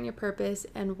you define your purpose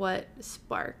and what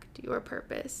sparked your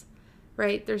purpose,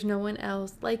 right? There's no one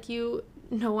else like you.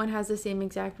 No one has the same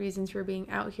exact reasons for being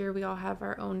out here. We all have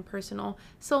our own personal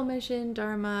soul mission,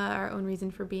 dharma, our own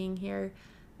reason for being here.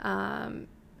 And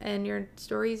your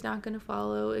story is not going to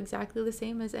follow exactly the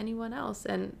same as anyone else.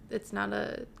 And it's not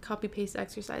a copy-paste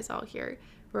exercise all here.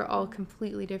 We're all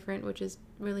completely different, which is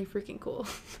really freaking cool.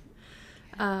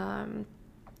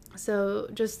 So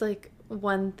just like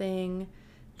one thing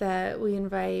that we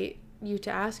invite you to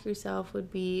ask yourself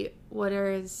would be, what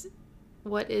is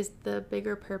the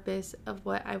bigger purpose of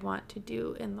what I want to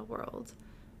do in the world?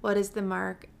 What is the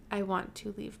mark I want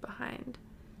to leave behind?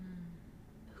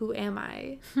 Who am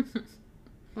I?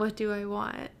 What do I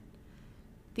want?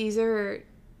 These are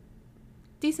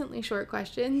decently short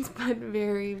questions, but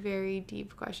very, very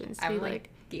deep questions. I'm like,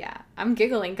 I'm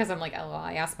giggling because I'm like, oh, well,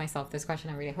 I ask myself this question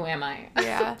every day. Who am I?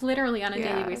 Yeah. Literally on a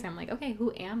daily basis, I'm like, okay,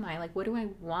 who am I? Like, what do I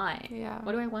want? Yeah.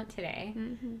 What do I want today?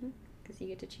 Because you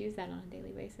get to choose that on a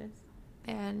daily basis.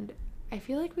 And I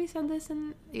feel like we said this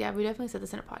we definitely said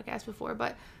this in a podcast before,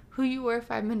 but who you were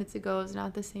 5 minutes ago is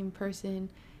not the same person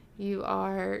you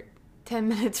are 10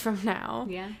 minutes from now.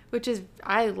 Yeah. Which is,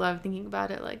 I love thinking about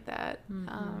it like that.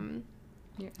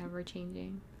 You're ever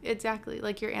changing. Exactly.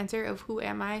 Like your answer of who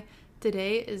am I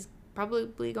today is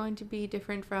probably going to be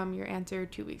different from your answer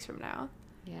 2 weeks from now.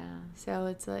 Yeah. So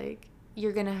it's like,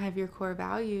 you're going to have your core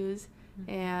values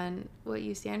and what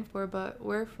you stand for, but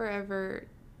we're forever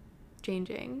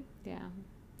changing. Yeah.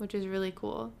 Which is really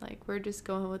cool. Like, we're just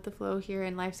going with the flow here,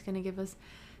 and life's going to give us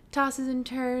tosses and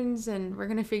turns, and we're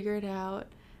going to figure it out.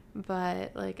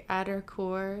 But, like, at our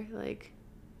core, like,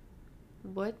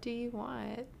 what do you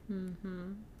want?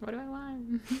 What do I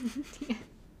want?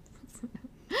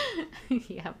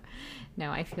 Yeah.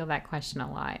 No, I feel that question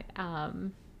a lot.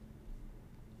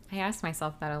 I ask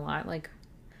myself that a lot. Like,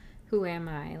 who am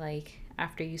I? Like,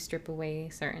 after you strip away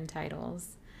certain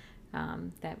titles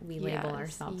that we label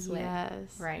ourselves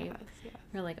with, right? Yes.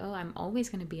 You're like, oh, I'm always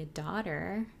going to be a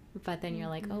daughter. But then you're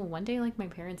like, oh, one day, like, my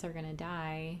parents are going to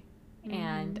die.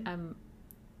 And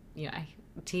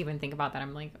to even think about that,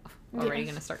 I'm like already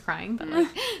gonna start crying, but like,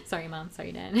 sorry mom,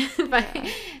 sorry dad. but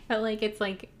like, it's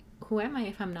like, who am I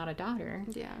if I'm not a daughter?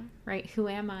 Right? Who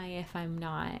am I if I'm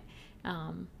not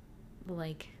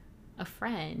like a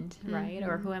friend, right?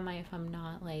 Or who am I if I'm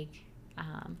not like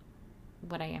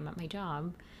what I am at my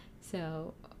job?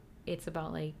 So it's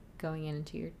about like going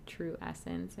into your true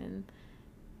essence. And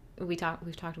we've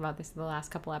talked about this in the last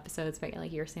couple episodes, but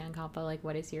like your Sankalpa, like,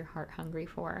 what is your heart hungry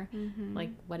for? Like,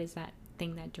 what is that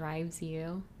thing that drives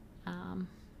you?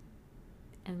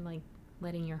 And like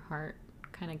letting your heart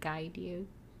kind of guide you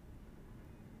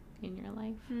in your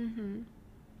life.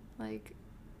 Like,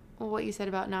 what you said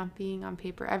about not being on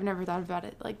paper, I've never thought about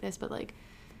it like this, but like,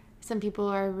 some people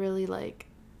are really like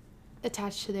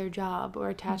attached to their job, or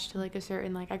attached to like a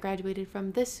certain, like, I graduated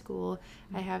from this school,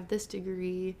 I have this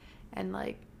degree, and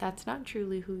like, that's not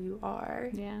truly who you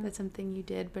are. That's something you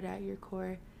did, but at your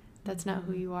core, that's not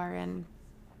who you are. And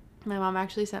my mom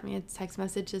actually sent me a text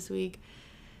message this week,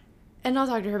 and I'll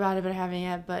talk to her about it, but I haven't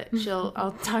yet, but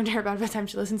I'll talk to her about it by the time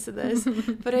she listens to this.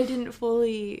 But I didn't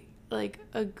fully like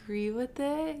agree with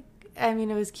it. I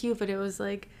mean, it was cute, but it was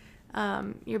like,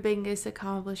 your biggest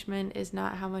accomplishment is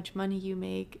not how much money you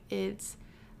make, it's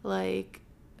like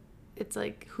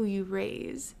who you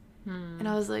raise. And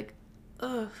I was like,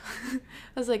 ugh.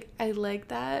 I was like, I like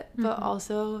that, but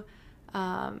also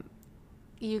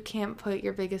you can't put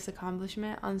your biggest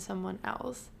accomplishment on someone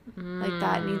else. Like,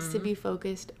 that needs to be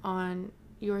focused on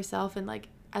yourself. And like,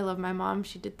 I love my mom,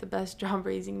 she did the best job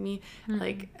raising me.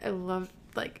 Like, I love,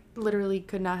 like, literally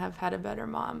could not have had a better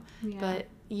mom. But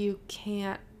you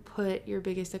can't put your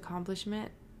biggest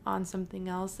accomplishment on something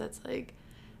else that's like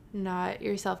not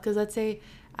yourself. Because let's say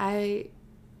I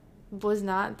was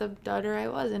not the daughter I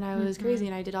was, and I was crazy,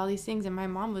 and I did all these things, and my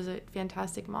mom was a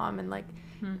fantastic mom, and like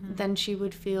then she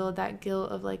would feel that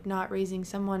guilt of like not raising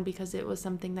someone because it was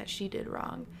something that she did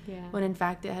wrong, when in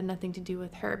fact it had nothing to do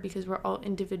with her, because we're all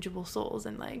individual souls.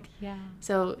 And like,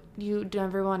 so you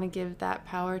never want to give that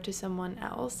power to someone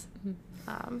else.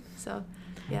 So,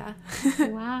 yeah.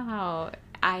 Wow.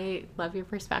 I love your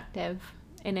perspective.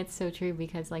 And it's so true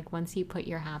because, like, once you put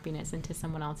your happiness into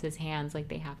someone else's hands, like,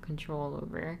 they have control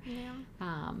over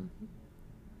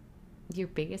your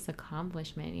biggest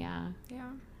accomplishment. Yeah.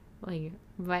 Like,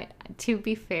 but to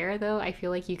be fair, though, I feel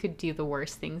like you could do the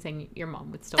worst things and your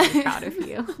mom would still be proud of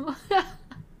you.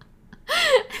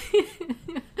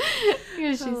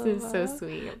 Because she's so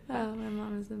sweet. Oh, my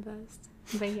mom is the best.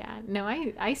 But yeah, no,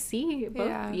 I see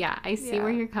both. Yeah. I see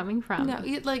where you're coming from. No,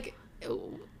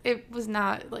 it was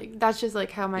not like, that's just like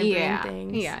how my brain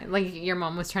thinks. Yeah, like your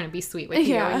mom was trying to be sweet with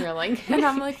you, and you're like, and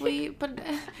I'm like, wait, but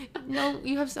no,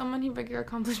 you have so many bigger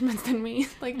accomplishments than me.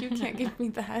 Like, you can't give me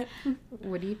that.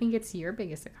 What do you think it's your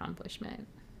biggest accomplishment?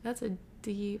 That's a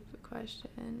deep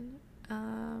question. I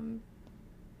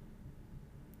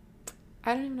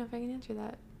don't even know if I can answer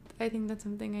that. I think that's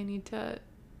something I need to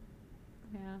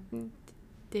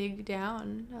dig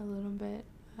down a little bit.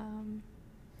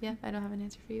 Yeah, I don't have an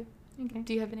answer for you. Okay.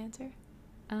 Do you have an answer?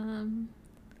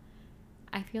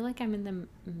 I feel like I'm in the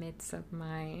midst of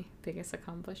my biggest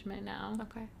accomplishment now.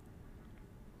 Okay.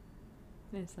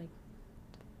 It's like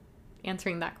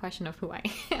answering that question of who I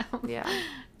am. Yeah.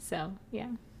 So, yeah.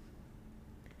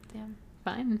 Damn.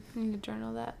 Fun. I need to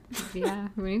journal that. Yeah,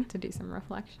 we need to do some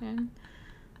reflection.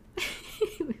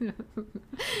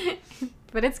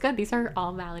 But it's good. These are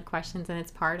all valid questions, and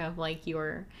it's part of like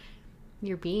your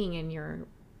being and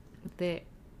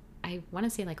I want to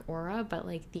say like aura, but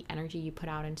like the energy you put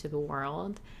out into the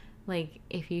world. Like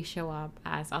if you show up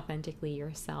as authentically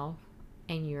yourself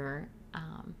and you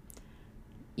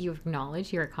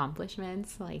acknowledge your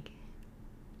accomplishments, like,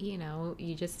 you know,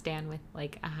 you just stand with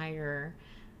like a higher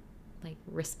like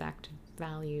respect,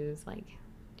 values, like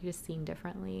you're just seen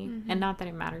differently. And not that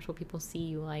it matters what people see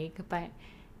you like, but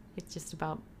it's just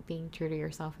about being true to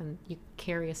yourself, and you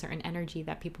carry a certain energy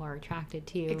that people are attracted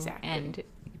to. Exactly. And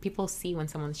people see when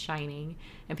someone's shining,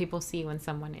 and people see when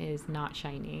someone is not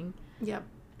shining. Yep.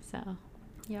 So.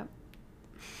 Yep.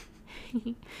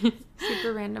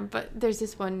 Super random, but there's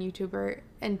this one YouTuber,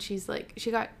 and she's like,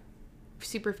 she got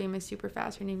super famous super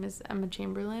fast. Her name is Emma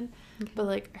Chamberlain. Okay. But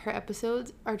like her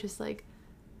episodes are just like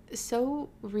so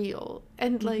real,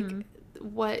 and like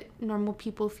what normal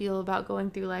people feel about going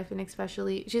through life. And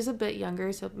especially, she's a bit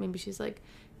younger, so maybe she's like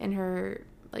in her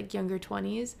like younger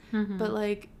 20s, but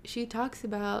like she talks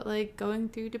about like going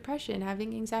through depression,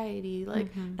 having anxiety,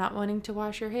 like not wanting to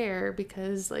wash her hair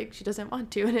because like she doesn't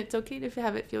want to, and it's okay to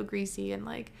have it feel greasy, and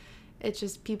like it's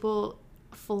just people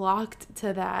flocked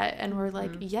to that and were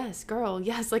like, yes girl,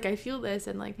 yes, like I feel this,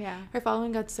 and like her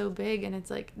following got so big, and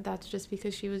it's like that's just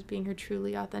because she was being her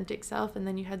truly authentic self. And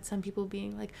then you had some people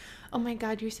being like, oh my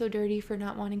god, you're so dirty for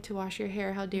not wanting to wash your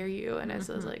hair, how dare you. And I was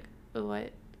like,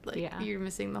 what, like you're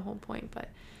missing the whole point. But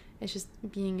it's just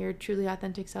being your truly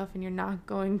authentic self, and you're not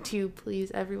going to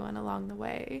please everyone along the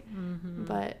way,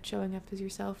 but showing up as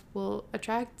yourself will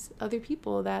attract other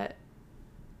people that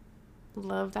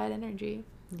love that energy.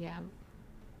 Yeah,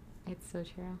 it's so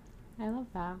true. I love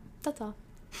that. That's all.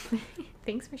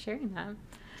 Thanks for sharing that.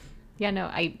 Yeah, no,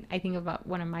 I think about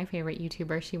one of my favorite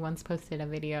YouTubers. She once posted a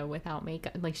video without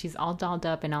makeup. Like, she's all dolled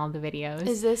up in all the videos.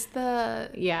 Is this the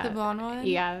blonde one?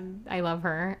 Yeah, I love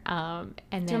her. And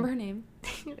then, do you remember her name?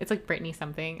 It's like Brittany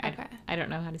something. Okay. I don't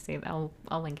know how to say that.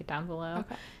 I'll link it down below.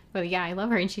 Okay. But yeah, I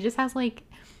love her. And she just has like,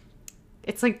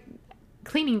 it's like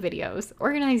cleaning videos,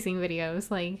 organizing videos,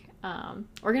 like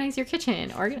organize your kitchen,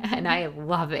 and I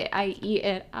love it. I eat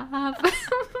it up.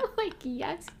 Like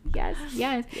yes.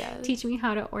 Teach me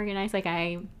how to organize. Like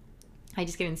I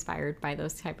just get inspired by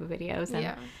those type of videos,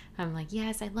 and I'm like,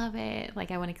 yes, I love it. Like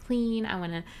I want to clean. I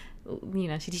want to, you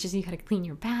know, she teaches you how to clean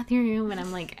your bathroom, and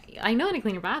I'm like, I know how to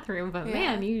clean your bathroom, but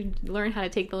man, you learn how to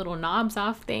take the little knobs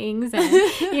off things, and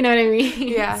you know what I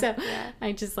mean?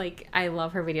 I just like, I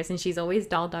love her videos, and she's always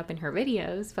dolled up in her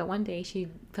videos. But one day she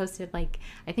posted like,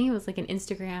 I think it was like an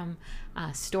Instagram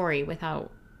story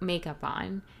without makeup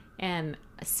on, and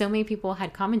so many people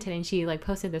had commented, and she like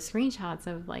posted the screenshots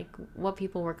of like what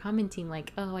people were commenting,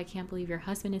 like, oh, I can't believe your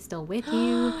husband is still with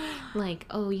you. Like,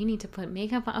 oh, you need to put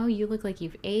makeup on. Oh, you look like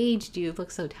you've aged. You look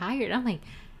so tired. I'm like,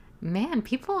 man,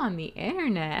 people on the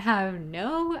internet have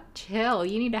no chill.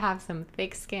 You need to have some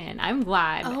thick skin. I'm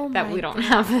glad that we don't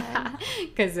have that,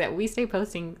 because I stay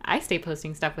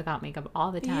posting stuff without makeup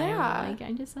all the time. Like,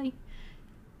 I just like,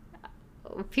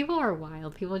 people are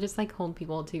wild. People just like hold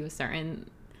people to a certain,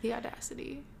 the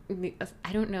audacity.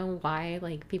 I don't know why,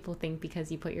 like, people think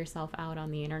because you put yourself out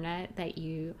on the internet that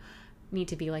you need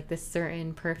to be like this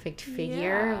certain perfect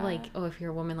figure. Like, oh, if you're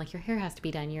a woman, like your hair has to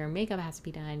be done, your makeup has to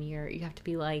be done, you have to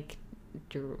be like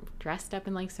dressed up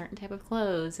in like certain type of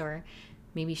clothes, or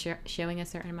maybe showing a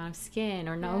certain amount of skin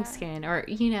or no Yeah. skin, or,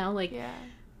 you know, like, Yeah.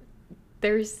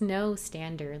 there's no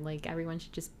standard. Like, everyone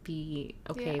should just be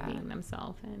okay Yeah. being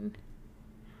themselves. And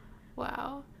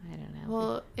Wow. I don't know.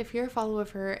 Well, if you're a follower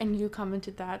of her and you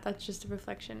commented that, that's just a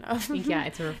reflection of Yeah,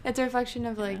 it's it's a reflection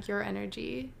of like your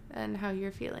energy and how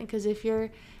you're feeling. Because if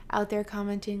you're out there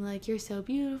commenting like you're so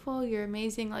beautiful, you're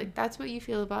amazing, like that's what you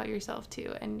feel about yourself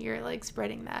too, and you're like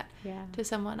spreading that Yeah. to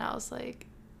someone else. Like,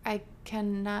 I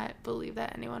cannot believe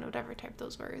that anyone would ever type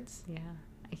those words. Yeah.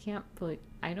 I can't believe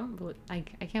I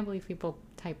can't believe people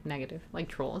type negative, like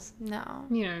trolls. No.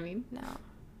 You know what I mean?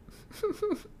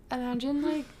 No. Imagine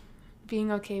like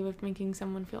being okay with making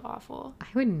someone feel awful. I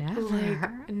would never.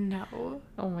 Like, no.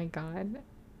 Oh my god.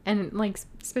 And like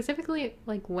specifically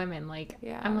like women, like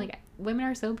Yeah. I'm like, women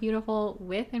are so beautiful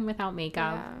with and without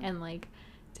makeup. Yeah. And like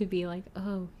to be like,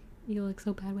 oh, you look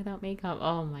so bad without makeup.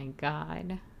 Oh my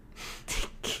god.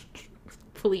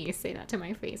 Please say that to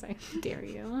my face. I dare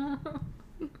you.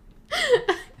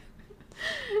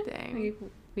 Dang.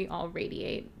 We all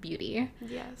radiate beauty,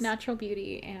 Yes. natural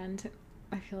beauty, and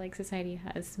I feel like society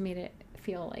has made it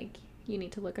feel like you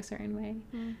need to look a certain way,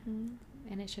 Mm-hmm.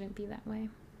 and it shouldn't be that way.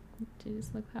 To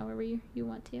just look however you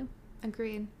want to.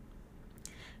 Agreed.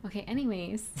 Okay,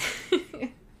 anyways,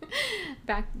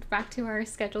 back to our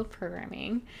scheduled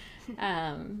programming.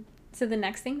 So the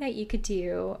next thing that you could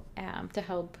do to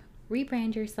help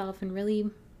rebrand yourself and really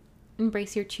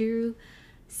embrace your true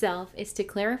self is to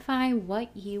clarify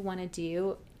what you want to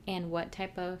do and what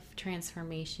type of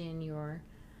transformation your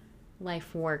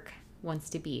life work wants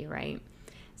to be, right?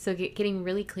 So getting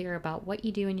really clear about what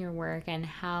you do in your work and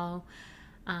how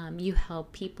you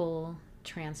help people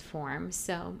transform.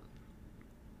 So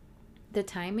the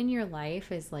time in your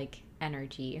life is like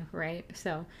energy, right?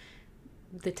 So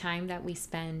the time that we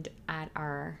spend at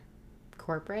our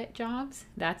corporate jobs,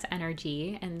 that's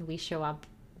energy, and we show up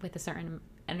with a certain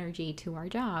energy to our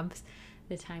jobs.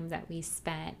 The time that we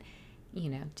spent,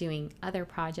 doing other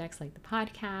projects like the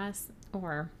podcast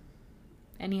or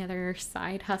any other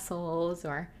side hustles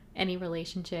or any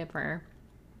relationship or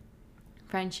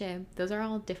friendship, those are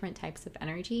all different types of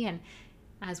energy. And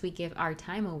as we give our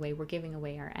time away, we're giving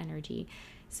away our energy.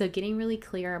 So getting really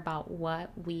clear about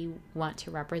what we want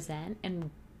to represent and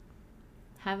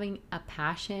having a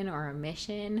passion or a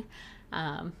mission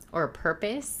or a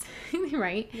purpose,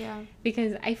 right? Yeah.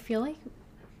 Because I feel like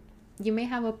you may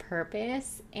have a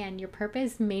purpose and your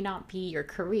purpose may not be your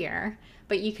career,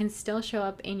 but you can still show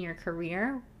up in your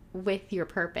career with your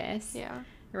purpose. Yeah.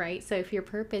 Right? So if your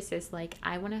purpose is like,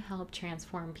 I want to help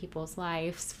transform people's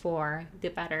lives for the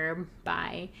better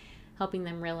by helping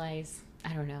them realize,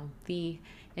 I don't know, the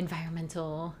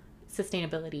environmental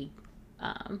sustainability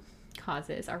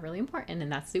causes are really important, and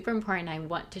that's super important. I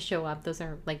want to show up. Those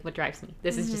are like what drives me.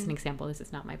 This is just an example. This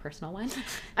is not my personal one.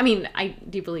 I mean, I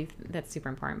do believe that's super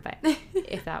important, but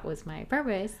if that was my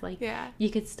purpose, like you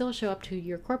could still show up to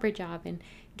your corporate job and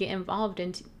get involved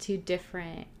into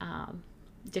different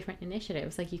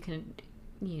initiatives. Like you can,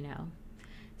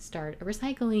 start a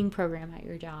recycling program at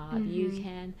your job. You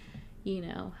can,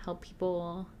 help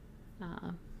people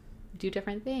do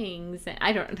different things. And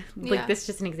I don't like this is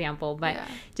just an example, but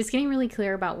just getting really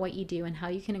clear about what you do and how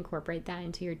you can incorporate that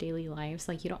into your daily lives.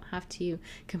 Like you don't have to you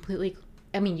could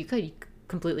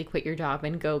completely quit your job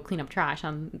and go clean up trash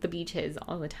on the beaches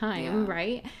all the time,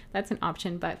 right? That's an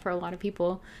option. But for a lot of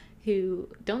people who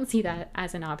don't see that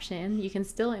as an option, you can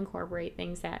still incorporate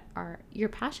things that you're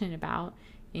passionate about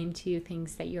into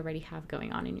things that you already have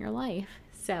going on in your life.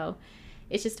 So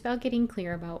it's just about getting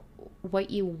clear about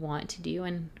what you want to do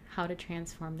and how to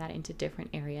transform that into different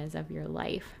areas of your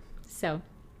life. So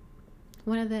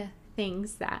one of the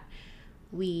things that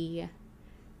we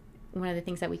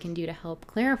can do to help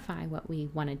clarify what we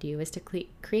want to do is to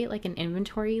create like an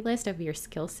inventory list of your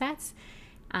skill sets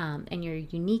and your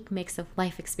unique mix of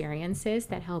life experiences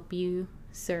that help you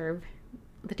serve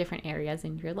the different areas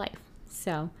in your life.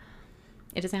 So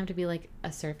it doesn't have to be like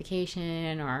a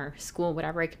certification or school,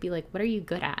 whatever. It could be like, what are you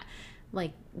good at?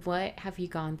 Like, what have you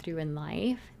gone through in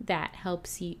life that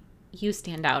helps you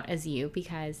stand out as you,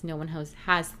 because no one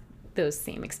has those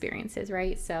same experiences,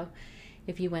 right? So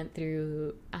if you went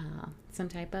through some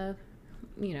type of,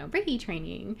 Reiki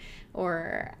training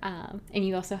or, and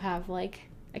you also have like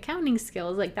accounting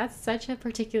skills, like that's such a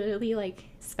particularly like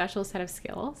special set of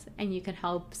skills, and you can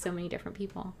help so many different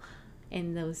people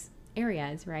in those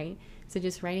areas, right? So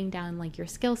just writing down like your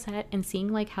skill set and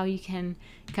seeing like how you can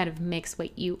kind of mix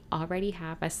what you already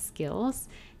have as skills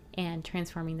and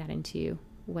transforming that into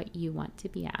what you want to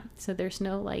be at. So there's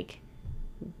no like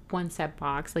one set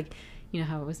box, like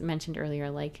how it was mentioned earlier,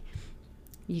 like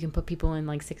you can put people in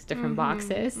like 6 different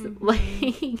boxes.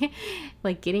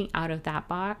 Like getting out of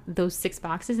that those 6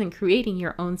 boxes and creating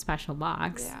your own special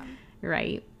box. Yeah.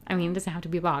 Right? I mean, it doesn't have to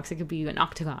be a box. It could be an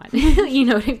octagon. You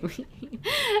know what I mean?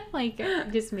 Like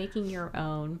just making your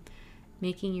own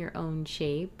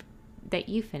shape that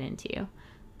you fit into.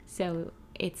 So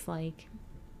it's like,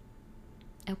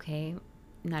 okay,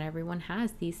 not everyone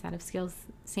has these set of skills,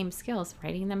 same skills.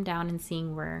 Writing them down and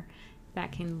seeing where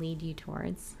that can lead you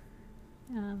towards.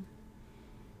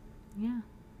 Yeah.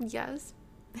 Yes.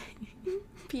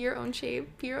 Be your own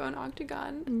shape. Be your own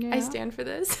octagon. Yeah. I stand for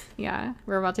this. Yeah.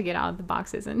 We're about to get out of the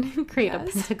boxes and create a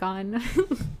pentagon.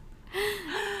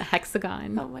 A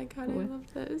hexagon. Oh my god, I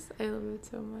love this. I love it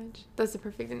so much. That's the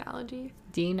perfect analogy.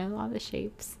 Do you know all the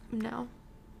shapes? No.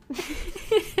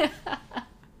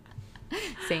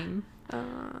 Same.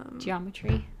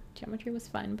 Geometry was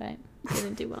fun, but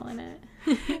didn't do well in it.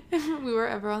 We were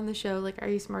ever on the show, like, Are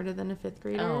You Smarter Than a Fifth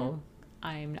Grader? Oh,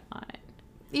 I'm not.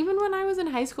 Even when I was in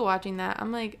high school watching that,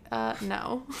 I'm like,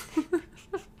 no.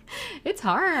 It's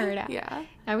hard. Yeah.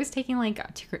 I was taking like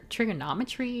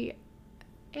trigonometry.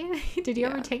 Did you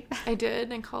ever take that? I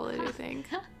did in college, I think.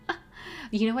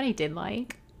 You know what I did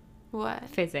like? What?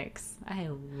 Physics. I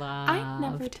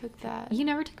never took that. You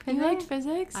never took physics? You liked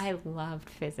physics? I loved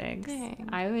physics. Dang.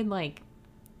 I would like,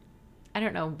 I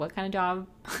don't know what kind of job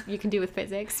you can do with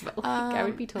physics, but like I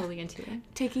would be totally into it.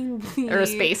 Taking the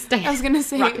aerospace. I was gonna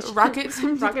say rocket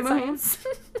science.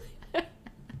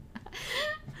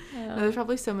 No, there's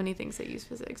probably so many things that use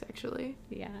physics, actually.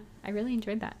 Yeah, I really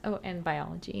enjoyed that. Oh, and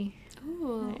biology.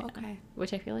 Oh, okay.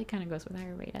 Which I feel like kind of goes with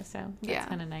Ayurveda, so that's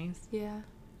kind of nice. Yeah.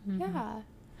 Mm-hmm. Yeah.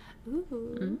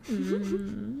 Ooh.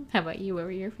 Mm-hmm. How about you? What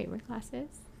were your favorite classes?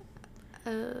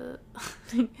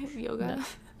 Yoga.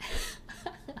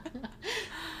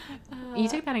 You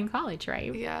took that in college,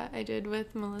 right? Yeah, I did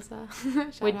with Melissa.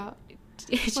 Shout out.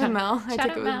 With Mel. I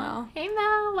took it with Mel. Hey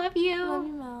Mel, love you. Love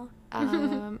you, Mel.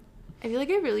 I feel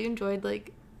like I really enjoyed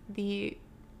like the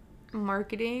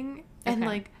marketing and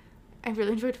like I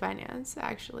really enjoyed finance,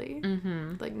 actually.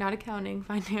 Mm-hmm. Like not accounting,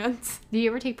 finance. Do you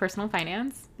ever take personal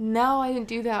finance? No, I didn't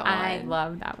do that one. I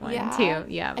love that one too.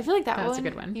 Yeah, I feel like that was a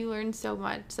good one. You learned so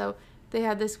much. So they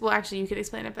had this. Well, actually, you could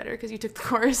explain it better because you took the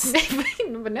course.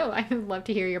 But no, I would love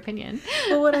to hear your opinion.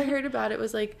 Well, what I heard about it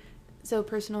was like, so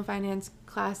personal finance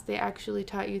class, they actually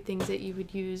taught you things that you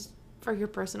would use for your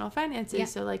personal finances. Yeah.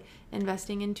 So like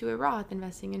investing into a Roth,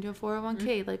 investing into a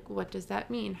 401k, like what does that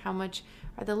mean? How much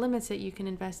are the limits that you can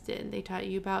invest in? They taught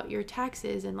you about your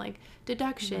taxes and like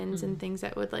deductions and things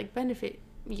that would like benefit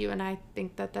you. And I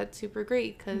think that that's super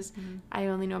great because I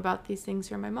only know about these things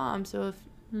from my mom. So if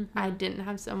I didn't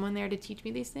have someone there to teach me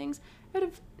these things, I would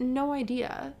have no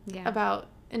idea about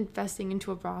investing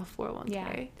into a Roth 401k. Yeah.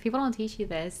 If people don't teach you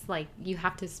this, like you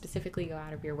have to specifically go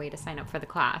out of your way to sign up for the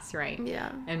class, right?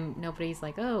 Yeah. And nobody's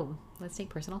like, oh, let's take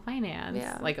personal finance.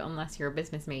 Yeah. Like unless you're a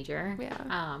business major.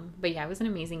 Yeah. But yeah, it was an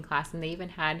amazing class, and they even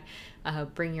had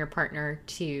bring your partner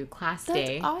to class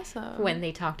day. That's awesome. When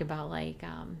they talked about like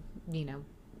you know,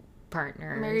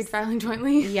 partners. Married filing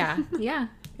jointly. Yeah. Yeah.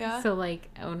 Yeah. So like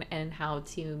and how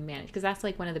to manage, because that's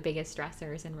like one of the biggest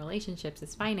stressors in relationships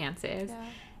is finances. Yeah.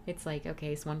 It's like,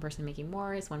 okay, is one person making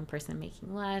more? Is one person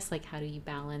making less? Like, how do you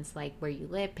balance, like, where you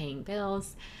live, paying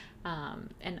bills?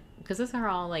 And because those are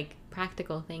all, like,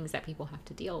 practical things that people have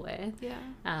to deal with. Yeah.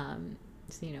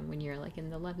 So, you know, when you're, like,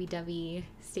 in the lovey-dovey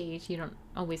stage, you don't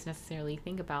always necessarily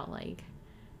think about, like,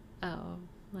 oh,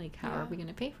 like, how are we going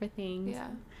to pay for things? Yeah.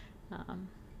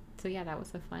 So, yeah, that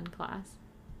was a fun class.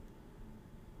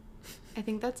 I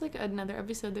think that's, like, another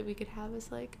episode that we could have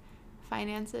is, like,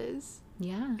 finances.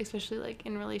 Yeah. Especially, like,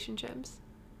 in relationships.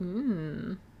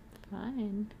 Fun.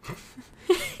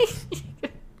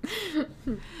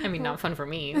 I mean, not fun for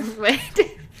me, but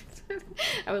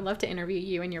I would love to interview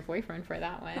you and your boyfriend for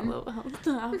that one.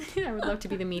 I would love to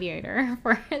be the mediator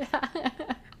for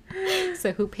that.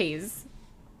 So who pays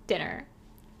dinner?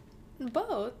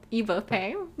 Both. You both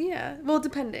pay? Yeah. Well,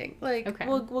 depending. Like, okay.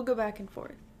 We'll go back and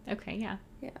forth. Okay, yeah.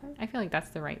 Yeah. I feel like that's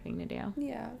the right thing to do.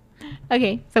 Yeah.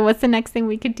 Okay, so what's the next thing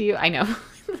we could do? I know.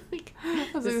 Like,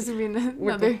 this is going to be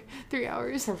another 3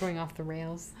 hours. We're going off the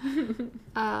rails.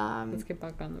 Let's get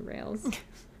back on the rails.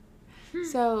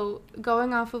 So,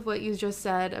 going off of what you just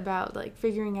said about, like,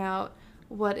 figuring out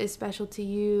what is special to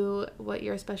you, what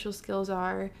your special skills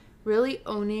are, really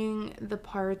owning the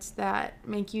parts that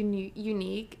make you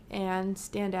unique and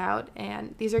stand out.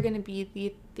 And these are going to be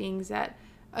the things that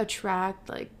attract,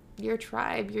 like, your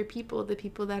tribe, your people, the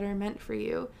people that are meant for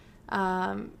you.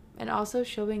 And also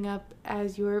showing up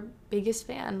as your biggest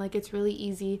fan. Like, it's really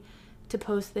easy to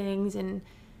post things and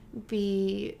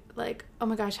be like, oh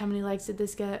my gosh, how many likes did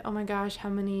this get? Oh my gosh, how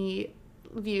many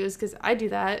views? Because I do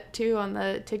that too on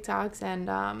the TikToks,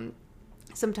 and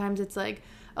sometimes it's like,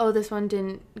 oh, this one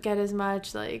didn't get as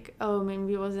much, like, oh,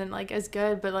 maybe it wasn't like as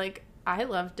good, but like I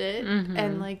loved it.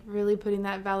 And like really putting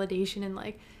that validation in,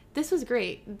 like, this was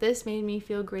great, this made me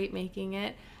feel great making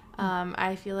it.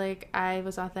 I feel like I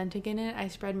was authentic in it. I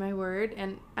spread my word,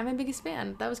 and I'm my biggest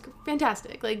fan. That was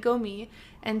fantastic. Like, go me.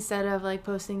 Instead of like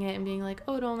posting it and being like,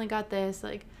 oh, it only got this.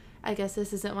 Like, I guess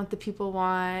this isn't what the people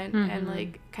want, and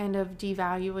like kind of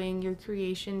devaluing your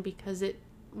creation because it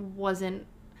wasn't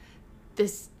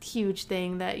this huge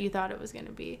thing that you thought it was going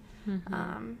to be.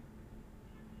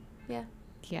 Yeah.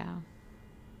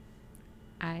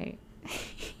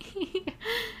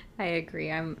 I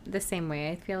agree. I'm the same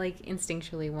way. I feel like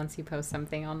instinctually once you post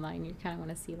something online, you kind of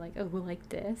want to see like, oh, who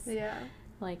liked this? Yeah.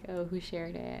 Like, oh, who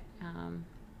shared it?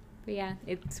 But yeah,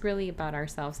 it's really about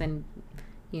ourselves, and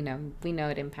we know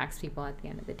it impacts people at the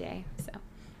end of the day. So,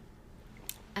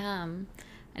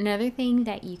 another thing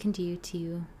that you can do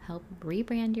to help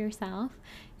rebrand yourself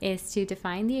is to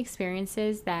define the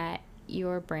experiences that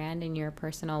your brand and your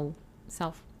personal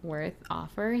self-worth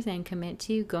offers, and commit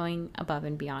to going above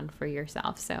and beyond for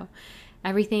yourself. So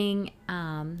everything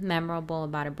memorable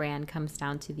about a brand comes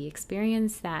down to the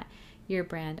experience that your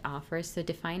brand offers. So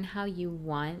define how you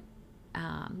want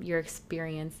your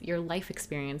life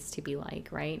experience to be like,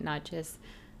 right? Not just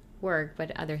work,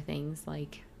 but other things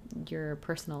like your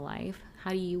personal life.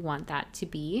 How do you want that to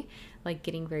be? Like,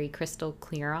 getting very crystal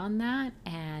clear on that,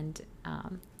 and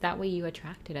that way you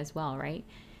attract it as well, right?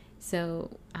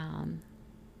 So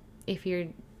if you're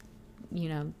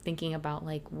thinking about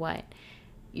like what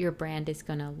your brand is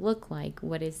going to look like,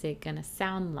 what is it going to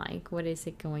sound like, what is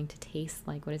it going to taste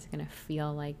like, what is it going to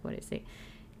feel like, what is it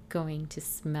going to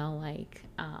smell like,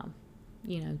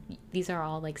 these are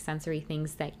all like sensory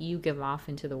things that you give off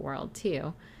into the world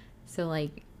too. So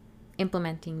like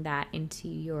implementing that into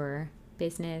your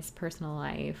business, personal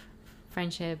life,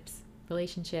 friendships,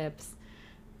 relationships,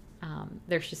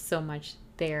 there's just so much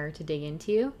there to dig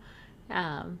into,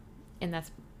 and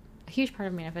that's a huge part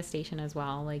of manifestation as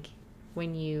well. Like,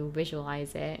 when you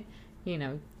visualize it,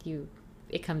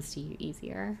 it comes to you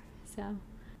easier. So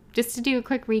just to do a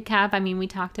quick recap, I mean, we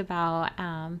talked about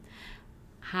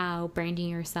how branding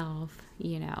yourself,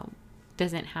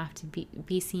 doesn't have to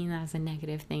be seen as a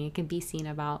negative thing. It can be seen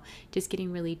about just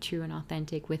getting really true and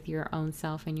authentic with your own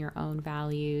self and your own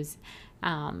values,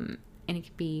 and it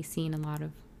can be seen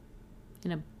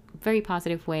in a very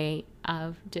positive way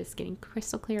of just getting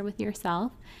crystal clear with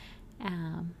yourself.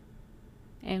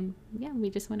 And yeah, we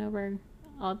just went over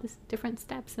all the different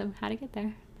steps of how to get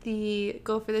there. The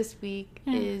goal for this week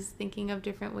is thinking of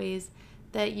different ways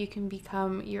that you can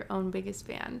become your own biggest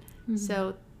fan.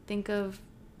 So think of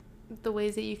the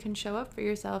ways that you can show up for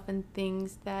yourself and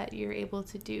things that you're able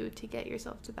to do to get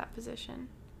yourself to that position.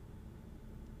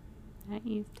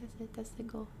 Nice. That's the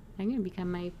goal. I'm going to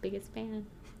become my biggest fan.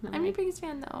 I'm your biggest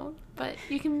fan, though. But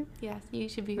you can, you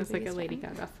should be your biggest fan. It's like a Lady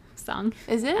Gaga song.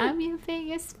 Is it? I'm your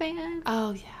biggest fan.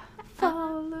 Oh, yeah.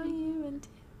 Follow you and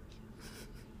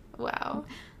wow.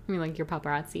 I mean, like your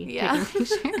paparazzi. Yeah.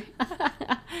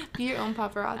 Be your own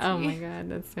paparazzi. Oh my god,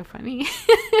 that's so funny.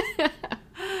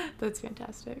 That's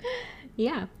fantastic.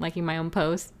 Yeah, liking my own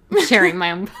post, sharing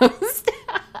my own post.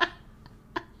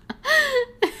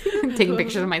 Taking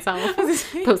pictures of myself,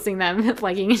 posting them,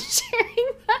 liking and sharing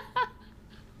them.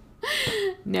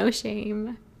 No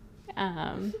shame.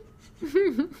 I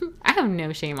have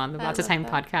no shame on the Lots of Time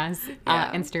podcast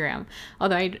Instagram.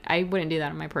 Although I wouldn't do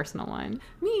that on my personal one.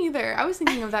 Me either. I was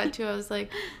thinking of that too. I was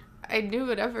like, I do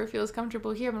whatever feels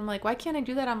comfortable here, but I'm like, why can't I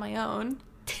do that on my own?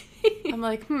 I'm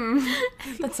like,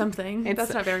 that's something.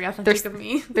 That's not very authentic of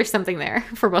me. There's something there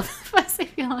for both of us, I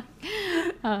feel like.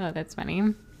 Oh, that's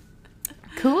funny.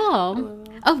 Cool.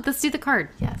 Oh, let's do the card.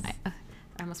 Yes. I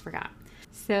almost forgot.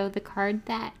 So the card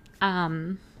that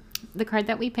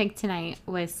we picked tonight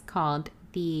was called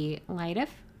the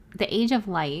Age of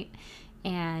Light,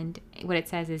 and what it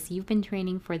says is, you've been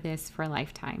training for this for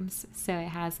lifetimes. So it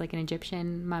has like an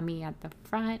Egyptian mummy at the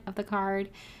front of the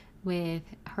card with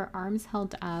her arms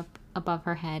held up above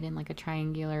her head in like a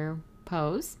triangular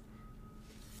pose.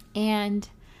 And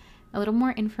a little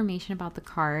more information about the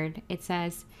card. It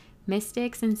says,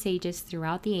 mystics and sages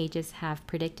throughout the ages have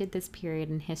predicted this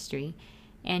period in history,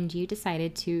 and you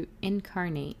decided to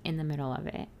incarnate in the middle of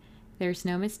it. There's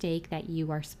no mistake that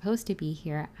you are supposed to be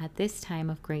here at this time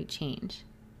of great change.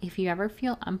 If you ever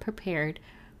feel unprepared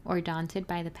or daunted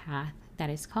by the path that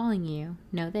is calling you,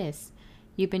 know this: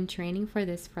 you've been training for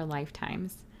this for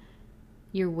lifetimes.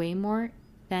 You're way more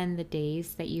than the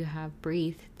days that you have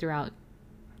breathed throughout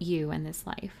you in this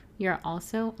life. You're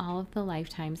also all of the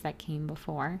lifetimes that came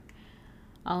before.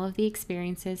 All of the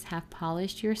experiences have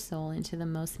polished your soul into the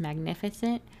most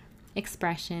magnificent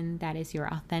expression that is your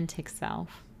authentic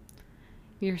self.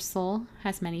 Your soul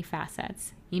has many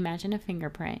facets. Imagine a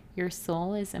fingerprint. Your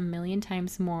soul is 1,000,000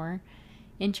 times more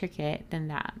intricate than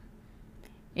that.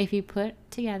 If you put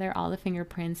together all the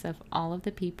fingerprints of all of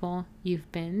the people you've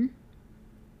been,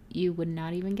 you would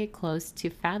not even get close to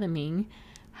fathoming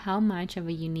how much of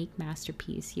a unique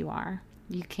masterpiece you are.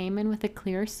 You came in with a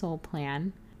clear soul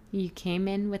plan. You came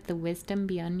in with the wisdom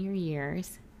beyond your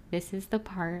years. This is the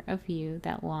part of you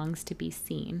that longs to be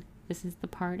seen. This is the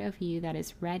part of you that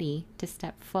is ready to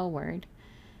step forward,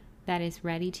 that is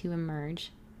ready to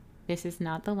emerge. This is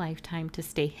not the lifetime to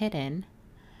stay hidden,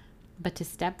 but to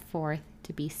step forth,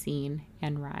 to be seen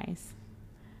and rise.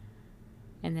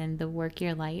 And then the work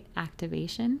your light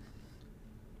activation.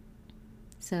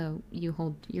 So you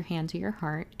hold your hand to your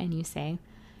heart and you say,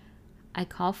 I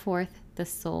call forth the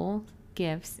soul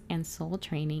gifts and soul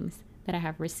trainings that I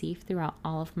have received throughout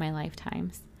all of my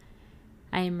lifetimes.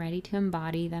 I am ready to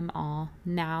embody them all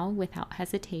now without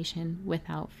hesitation,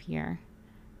 without fear.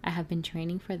 I have been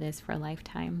training for this for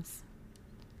lifetimes.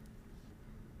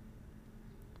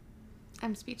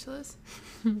 I'm speechless.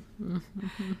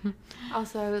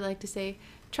 Also, I would like to say,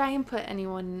 try and put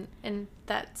anyone in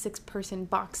that 6-person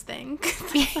box thing.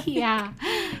 Yeah.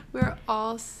 We're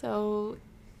all so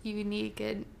unique,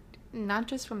 and not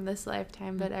just from this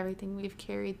lifetime, but everything we've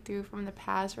carried through from the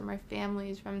past, from our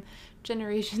families, from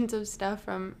generations of stuff,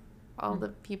 from all the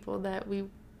people that we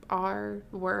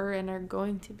were, and are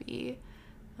going to be.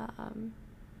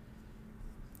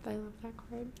 I love that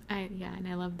card. And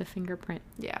I love the fingerprint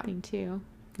thing too.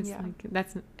 Because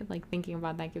that's like thinking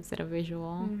about that gives it a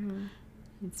visual. Mm-hmm.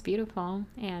 It's beautiful,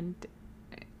 and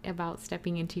about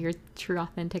stepping into your true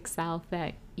authentic self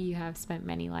that you have spent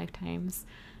many lifetimes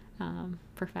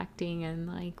perfecting and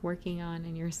like working on,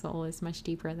 and your soul is much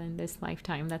deeper than this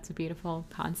lifetime. That's a beautiful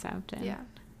concept. And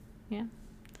yeah.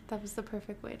 That was the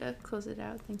perfect way to close it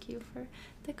out. Thank you for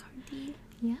the card deed.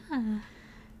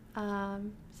 Yeah.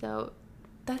 So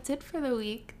that's it for the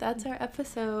week. That's our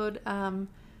episode.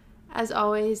 As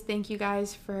always, thank you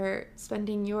guys for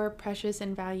spending your precious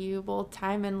and valuable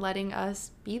time and letting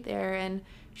us be there and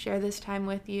share this time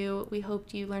with you. We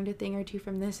hoped you learned a thing or two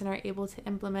from this and are able to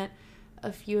implement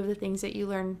a few of the things that you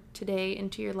learned today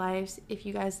into your lives. If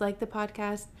you guys like the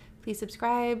podcast, please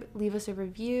subscribe, leave us a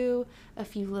review, a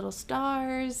few little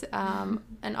stars.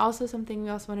 And also something we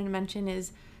also wanted to mention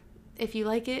is, if you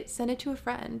like it, send it to a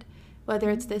friend. Whether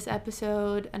it's this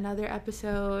episode, another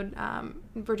episode,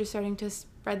 we're just starting to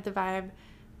spread the vibe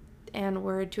and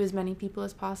word to as many people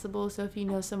as possible. So if you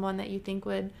know someone that you think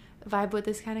would vibe with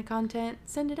this kind of content,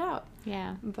 send it out.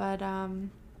 Yeah. But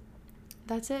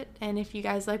that's it. And if you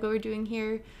guys like what we're doing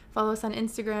here, follow us on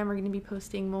Instagram. We're going to be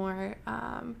posting more.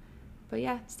 But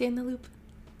yeah, stay in the loop.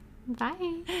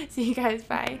 Bye. See you guys.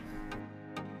 Bye.